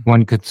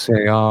 One could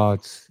say, oh,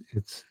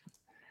 it's,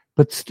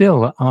 but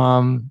still,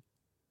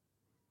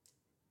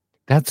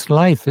 that's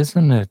life,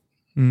 isn't it?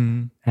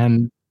 And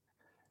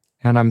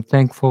I'm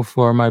thankful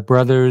for my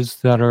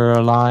brothers that are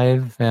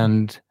alive.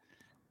 And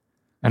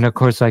of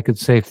course, I could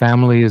say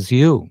family is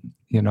you.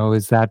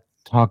 Is that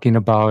talking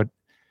about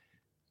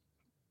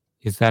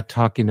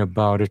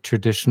a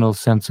traditional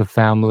sense of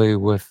family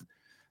with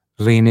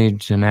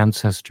lineage and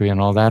ancestry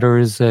and all that? Or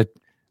is it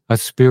a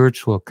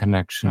spiritual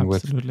connection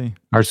Absolutely. with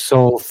our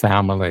soul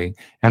family?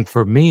 And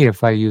for me,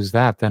 if I use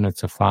that, then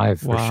it's a 5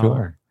 for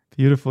sure.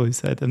 Beautifully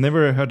said. I've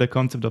never heard the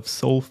concept of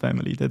soul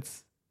family.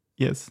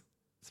 Yes,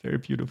 it's very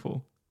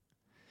beautiful.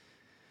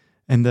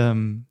 And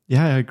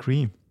I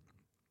agree.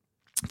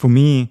 For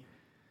me,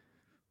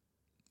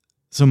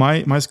 so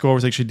my score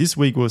was actually this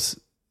week was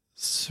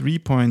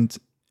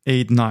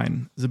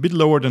 3.89. It's a bit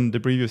lower than the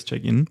previous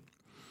check-in.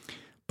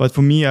 But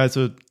for me,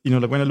 also,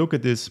 when I look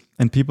at this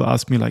and people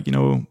ask me,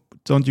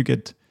 don't you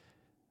get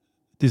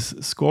this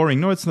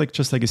scoring. No, it's like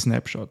just like a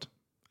snapshot.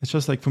 It's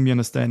just like for me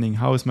understanding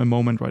how is my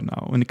moment right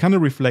now. And it kind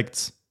of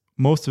reflects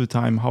most of the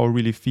time how I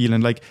really feel.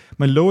 And like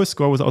my lowest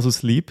score was also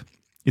sleep.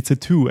 It's a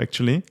 2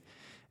 actually.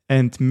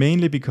 And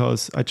mainly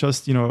because I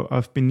just,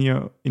 I've been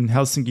here in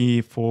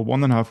Helsinki for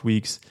 1.5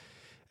 weeks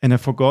and I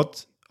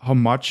forgot how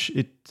much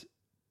it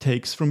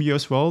takes from you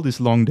as well, these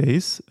long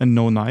days and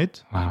no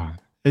night. Wow.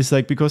 It's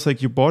like, because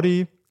like your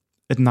body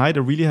at night, I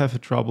really have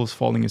troubles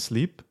falling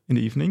asleep in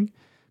the evening.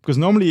 Because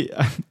normally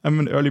I'm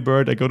an early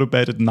bird. I go to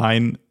bed at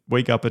 9,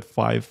 wake up at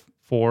 5,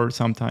 4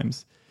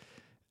 sometimes.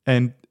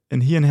 And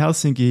here in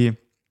Helsinki,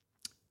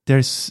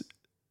 there's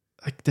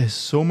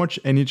so much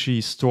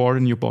energy stored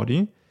in your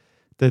body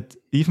that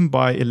even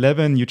by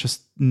 11, you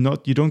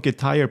don't get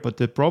tired. But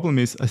the problem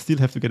is I still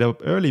have to get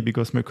up early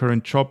because my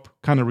current job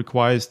kind of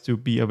requires to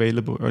be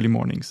available early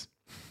mornings.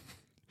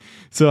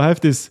 So I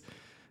have this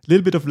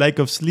little bit of lack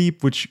of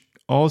sleep, which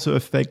also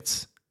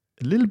affects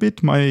a little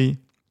bit my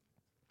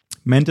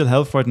mental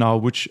health right now,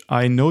 which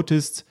I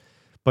noticed,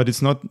 but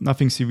it's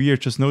nothing severe.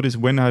 Just notice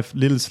when I have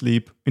little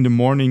sleep in the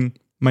morning,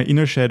 my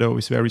inner shadow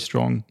is very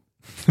strong.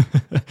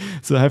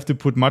 So I have to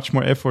put much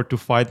more effort to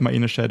fight my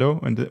inner shadow.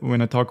 And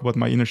when I talk about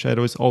my inner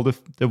shadow, it's all the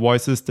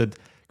voices that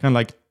kind of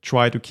like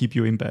try to keep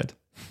you in bed.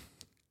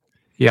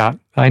 Yeah,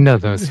 I know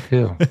those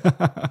too.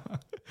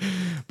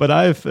 But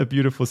I have a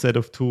beautiful set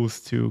of tools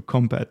to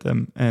combat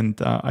them.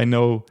 And I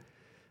know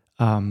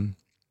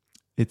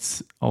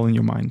it's all in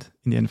your mind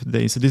in the end of the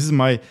day. So this is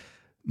my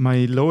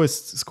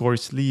lowest score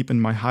is sleep,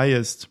 and my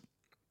highest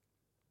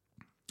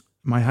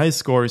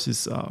scores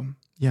is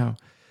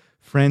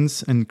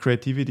friends and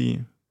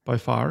creativity by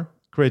far.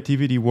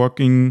 Creativity,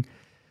 working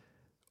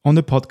on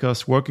the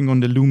podcast, working on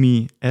the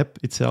Lumi app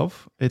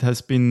itself. It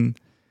has been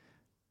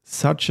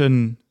so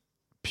many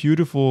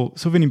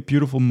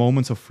beautiful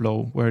moments of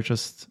flow where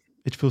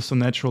it feels so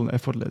natural and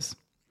effortless.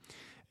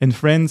 And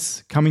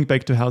friends, coming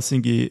back to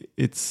Helsinki,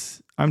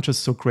 I'm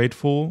just so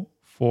grateful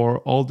for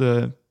all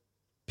the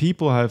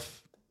people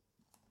I've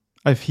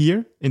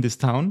here in this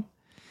town.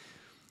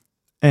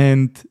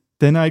 And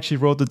then I actually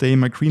wrote the day in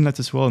my green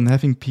lights as well, and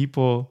having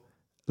people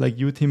like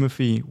you,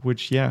 Timothy,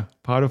 which,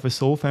 part of a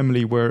soul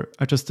family where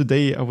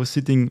today I was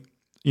sitting,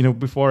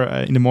 before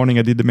in the morning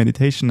I did the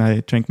meditation, I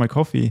drank my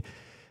coffee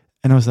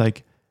and I was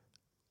like,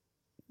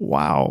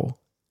 wow,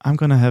 I'm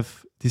going to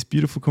have this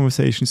beautiful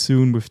conversation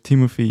soon with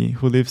Timothee,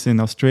 who lives in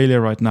Australia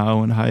right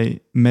now, and I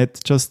met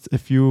just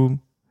 1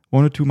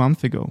 or 2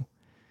 months ago.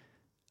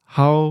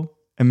 How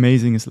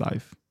amazing is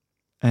life?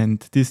 And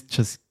this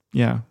just,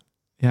 this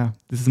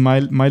is my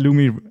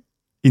Lumi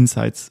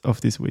insights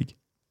of this week.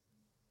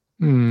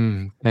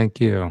 Thank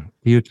you.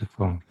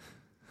 Beautiful.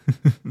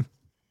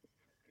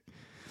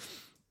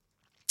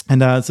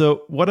 And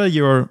so what are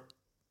your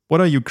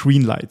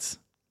green lights?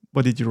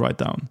 What did you write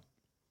down?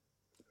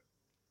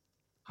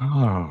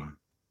 Oh.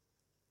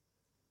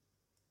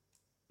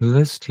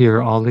 List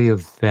here all the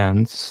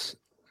events,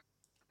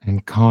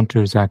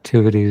 encounters,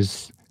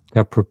 activities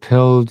that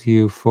propelled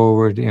you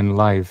forward in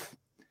life.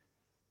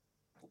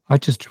 I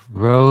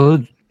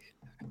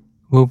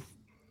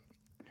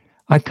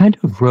kind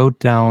of wrote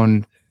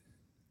down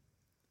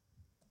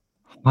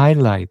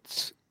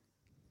highlights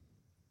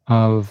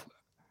of,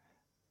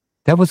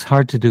 that was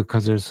hard to do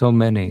because there's so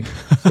many.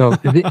 So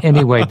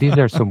anyway, these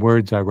are some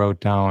words I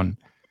wrote down.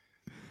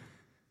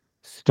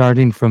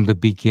 Starting from the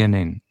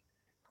beginning.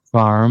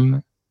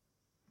 Farm,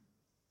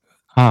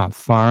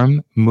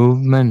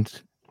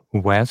 movement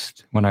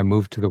west, when I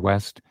moved to the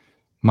west,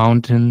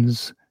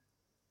 mountains,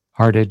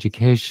 art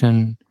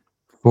education,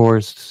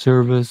 forest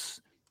service,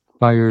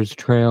 fires,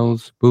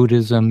 trails,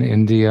 Buddhism,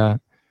 India,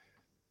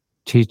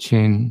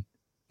 teaching,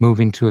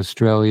 moving to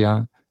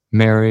Australia,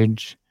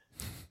 marriage,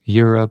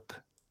 Europe,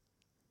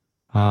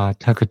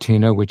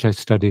 Takatina, which I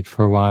studied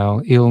for a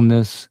while,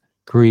 illness,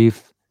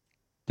 grief,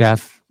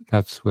 death,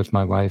 that's with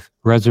my wife,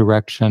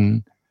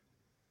 resurrection,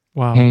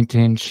 wow,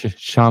 painting,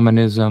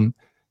 shamanism,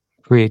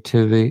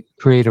 creativity,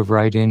 creative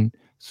writing,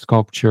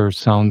 sculpture,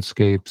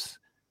 soundscapes,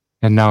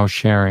 and now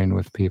sharing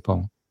with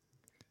people.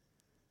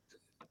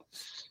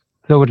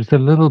 So it's a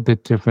little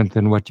bit different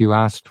than what you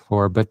asked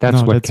for, but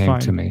that's what came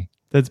to me.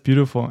 That's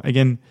beautiful.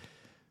 Again,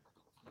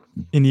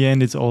 in the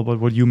end, it's all about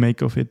what you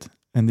make of it.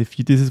 And if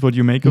this is what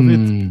you make of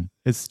it,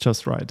 it's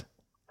just right.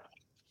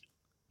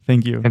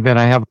 Thank you. And then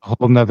I have a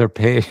whole nother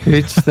page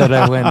that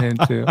I went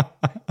into.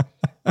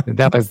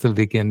 That was the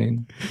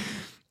beginning.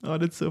 Oh,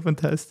 that's so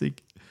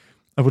fantastic.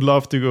 I would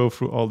love to go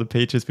through all the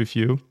pages with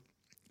you.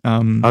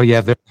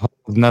 There's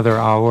another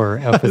hour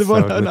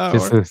episode with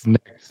just this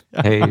next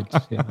page.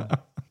 Yeah.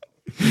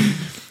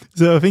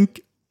 So I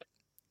think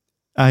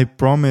I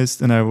promised,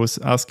 and I was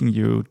asking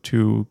you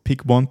to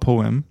pick one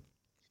poem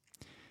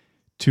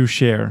to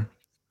share.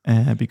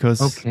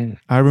 Because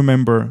I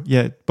remember,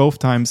 both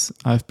times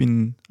I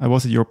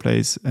was at your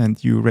place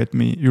and you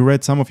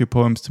read some of your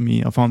poems to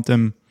me. I found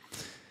them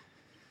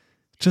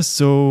just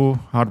so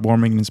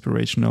heartwarming and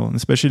inspirational, and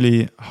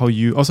especially how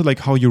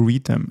you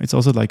read them. It's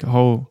also like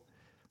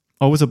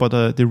always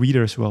about the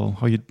reader as well,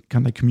 how you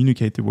kind of like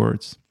communicate the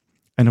words.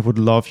 And I would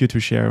love you to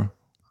share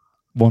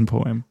one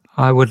poem.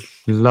 I would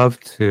love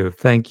to.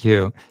 Thank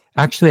you.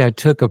 Actually, I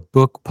took a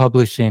book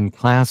publishing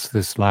class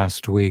this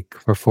last week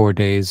for 4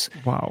 days.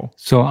 Wow.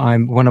 So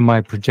one of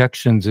my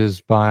projections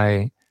is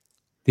by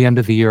the end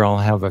of the year, I'll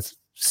have a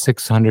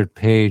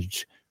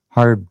 600-page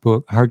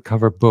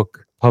hardcover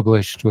book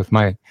published with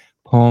my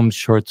poems,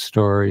 short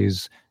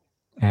stories,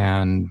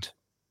 and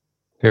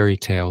fairy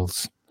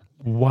tales.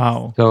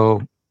 Wow.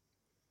 So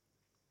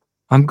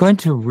I'm going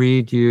to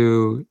read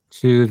you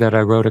two that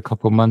I wrote a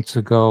couple months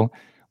ago.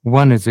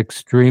 One is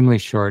extremely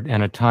short,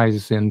 and it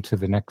ties into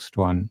the next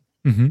one.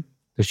 Mm-hmm.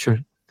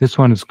 This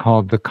one is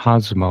called The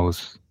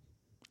Cosmos.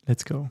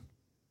 Let's go.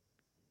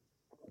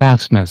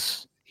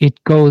 Fastness.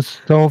 It goes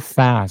so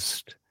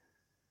fast.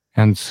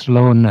 And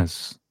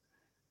slowness.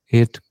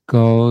 It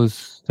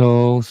goes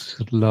so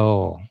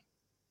slow.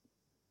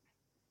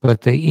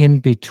 But the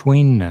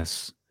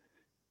in-betweenness,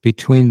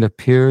 between the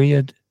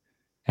period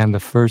and the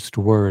first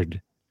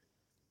word,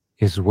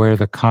 is where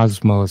the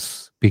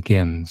cosmos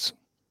begins.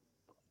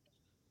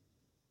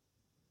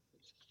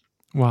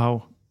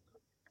 Wow.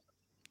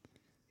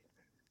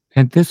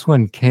 And this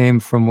one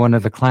came from one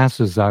of the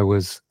classes I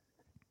was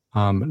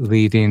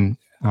leading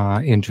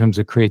in terms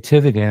of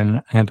creativity.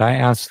 And I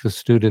asked the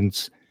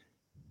students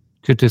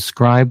to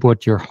describe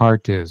what your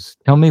heart is.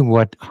 Tell me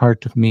what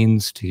heart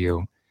means to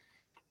you.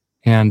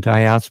 And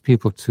I asked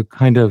people to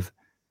kind of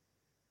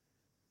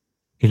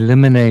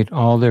eliminate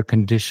all their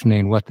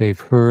conditioning, what they've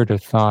heard or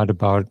thought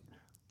about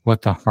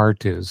what the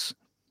heart is,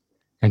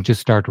 and just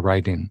start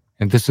writing.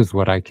 And this is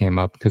what I came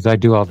up, because I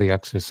do all the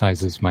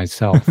exercises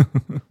myself.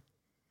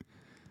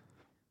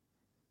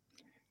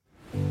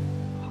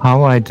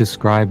 How I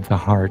describe the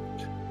heart.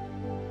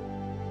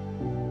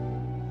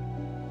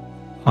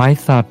 I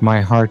thought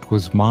my heart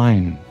was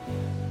mine,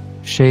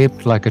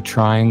 shaped like a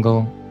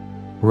triangle,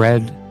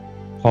 red,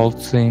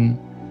 pulsing,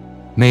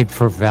 made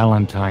for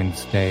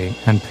Valentine's Day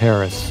and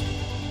Paris.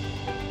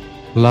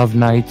 Love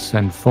nights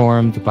and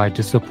formed by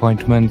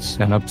disappointments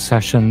and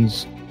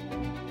obsessions,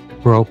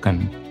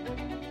 broken,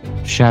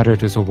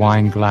 shattered as a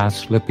wine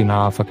glass slipping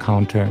off a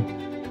counter,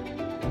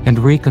 and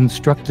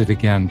reconstructed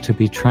again to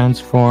be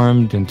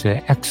transformed into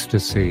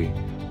ecstasy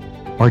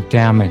or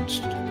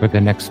damaged for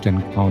the next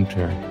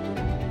encounter,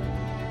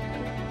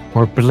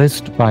 or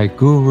blissed by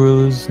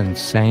gurus and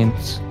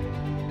saints,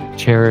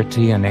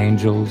 charity and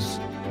angels,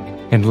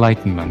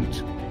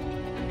 enlightenment,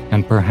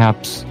 and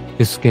perhaps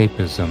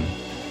escapism,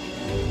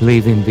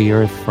 leaving the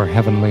earth for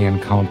heavenly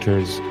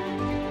encounters,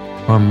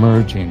 or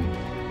merging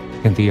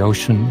in the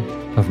ocean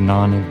of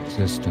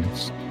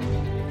non-existence.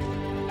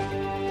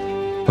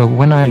 But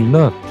when I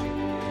looked,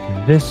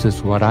 this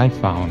is what I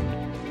found.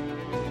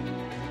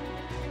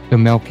 The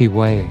Milky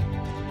Way,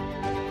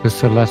 the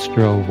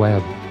celestial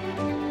web,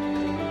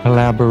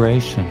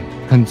 collaboration,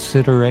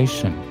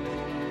 consideration,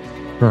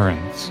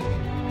 currents,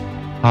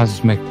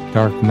 cosmic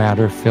dark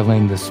matter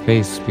filling the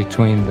space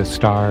between the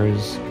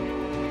stars,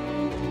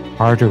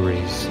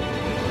 arteries,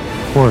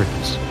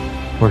 ports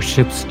where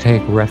ships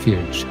take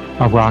refuge,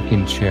 a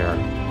rocking chair,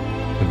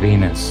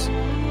 Venus.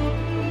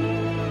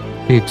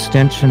 The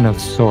extension of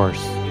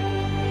Source,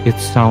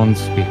 its sound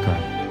speaker,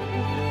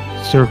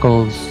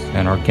 circles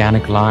and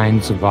organic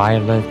lines,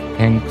 violet,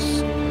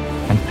 pinks,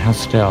 and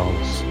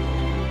pastels,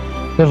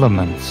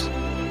 filaments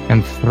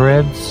and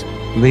threads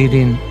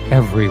leading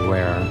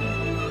everywhere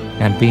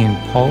and being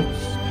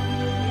pulsed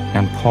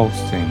and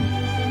pulsing.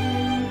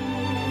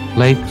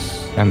 Lakes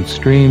and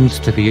streams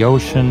to the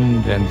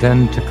ocean, and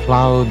then to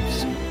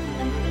clouds,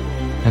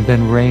 and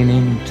then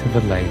raining to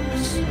the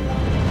lakes.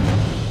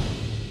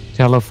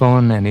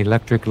 Telephone and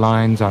electric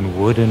lines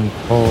on wooden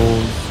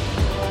poles,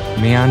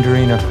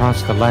 meandering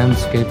across the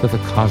landscape of the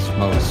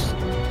cosmos,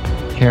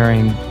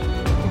 carrying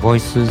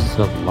voices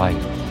of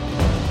light.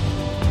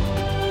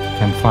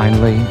 And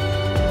finally,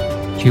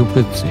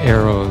 Cupid's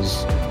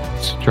arrows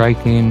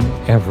striking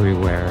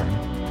everywhere,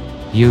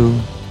 you,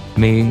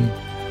 me,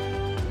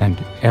 and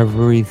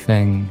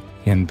everything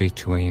in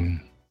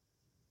between.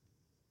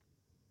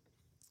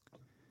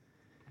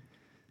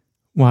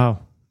 Wow.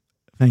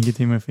 Thank you,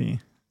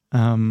 Timothy.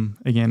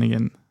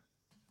 Again,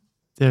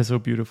 they're so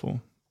beautiful.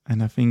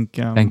 And I think...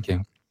 Thank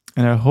you.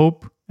 And I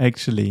hope,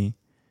 actually,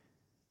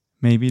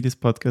 maybe this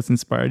podcast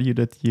inspired you,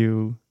 that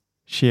you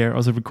share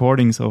also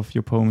recordings of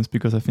your poems,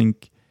 because I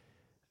think,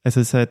 as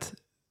I said,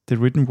 the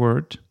written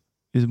word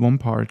is one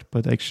part,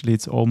 but actually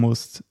it's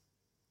almost...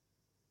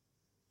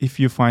 if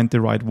you find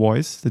the right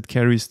voice that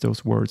carries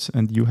those words,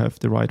 and you have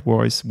the right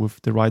voice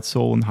with the right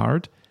soul and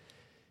heart,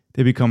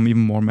 they become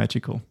even more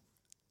magical.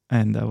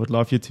 And I would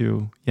love you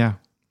to,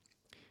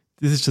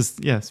 this is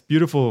just, it's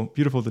beautiful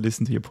to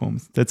listen to your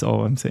poems. That's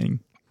all I'm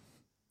saying.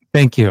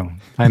 Thank you.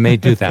 I may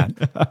do that.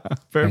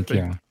 Perfect. Thank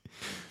you.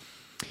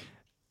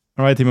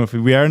 All right, Timothy,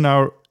 we are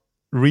now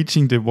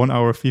reaching the 1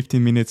 hour,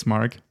 15 minutes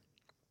mark.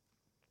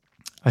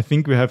 I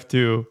think we have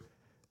to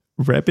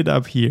wrap it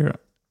up here,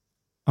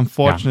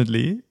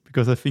 unfortunately,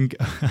 because I think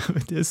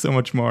there's so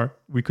much more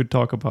we could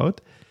talk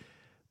about.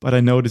 But I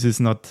know this is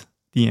not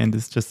the end.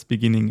 It's just the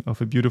beginning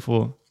of a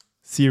beautiful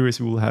series.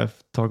 We will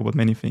have talk about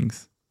many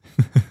things.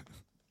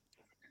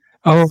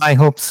 Oh, I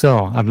hope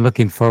so. I'm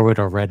looking forward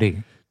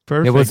already.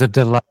 Perfect. It was a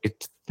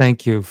delight.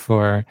 Thank you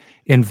for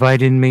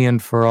inviting me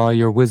and for all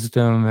your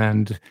wisdom.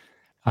 And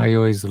I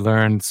always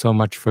learn so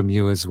much from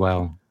you as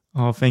well.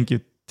 Oh, thank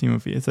you,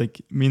 Timothy. It's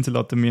like means a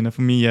lot to me. And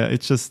for me, yeah,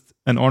 it's just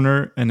an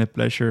honor and a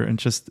pleasure. And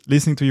just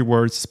listening to your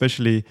words,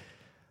 especially,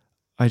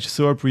 I just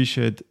so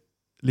appreciate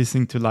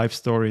listening to life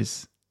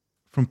stories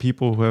from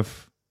people who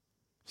have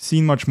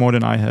seen much more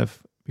than I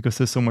have, because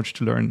there's so much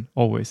to learn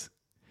always.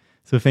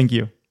 So thank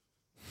you.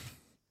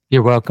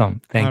 You're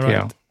welcome. Thank All you.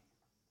 right.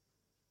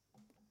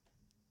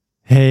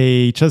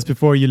 Hey, just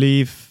before you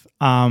leave,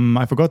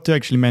 I forgot to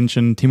actually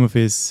mention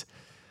Timothy's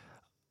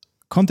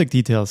contact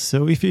details.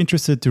 So if you're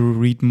interested to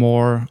read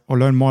more or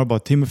learn more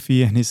about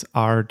Timothy and his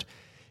art,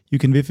 you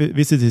can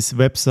visit his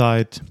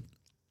website,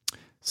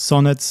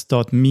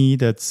 sonnets.me.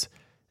 That's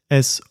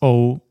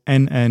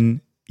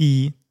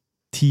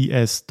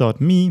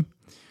SONNETS.me.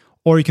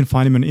 Or you can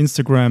find him on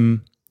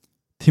Instagram,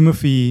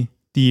 Timothee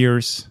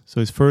Diers. So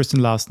his first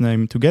and last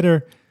name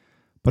together.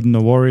 But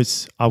no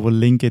worries, I will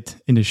link it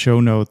in the show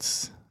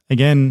notes.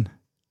 Again,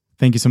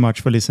 thank you so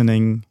much for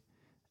listening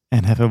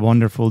and have a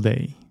wonderful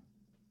day.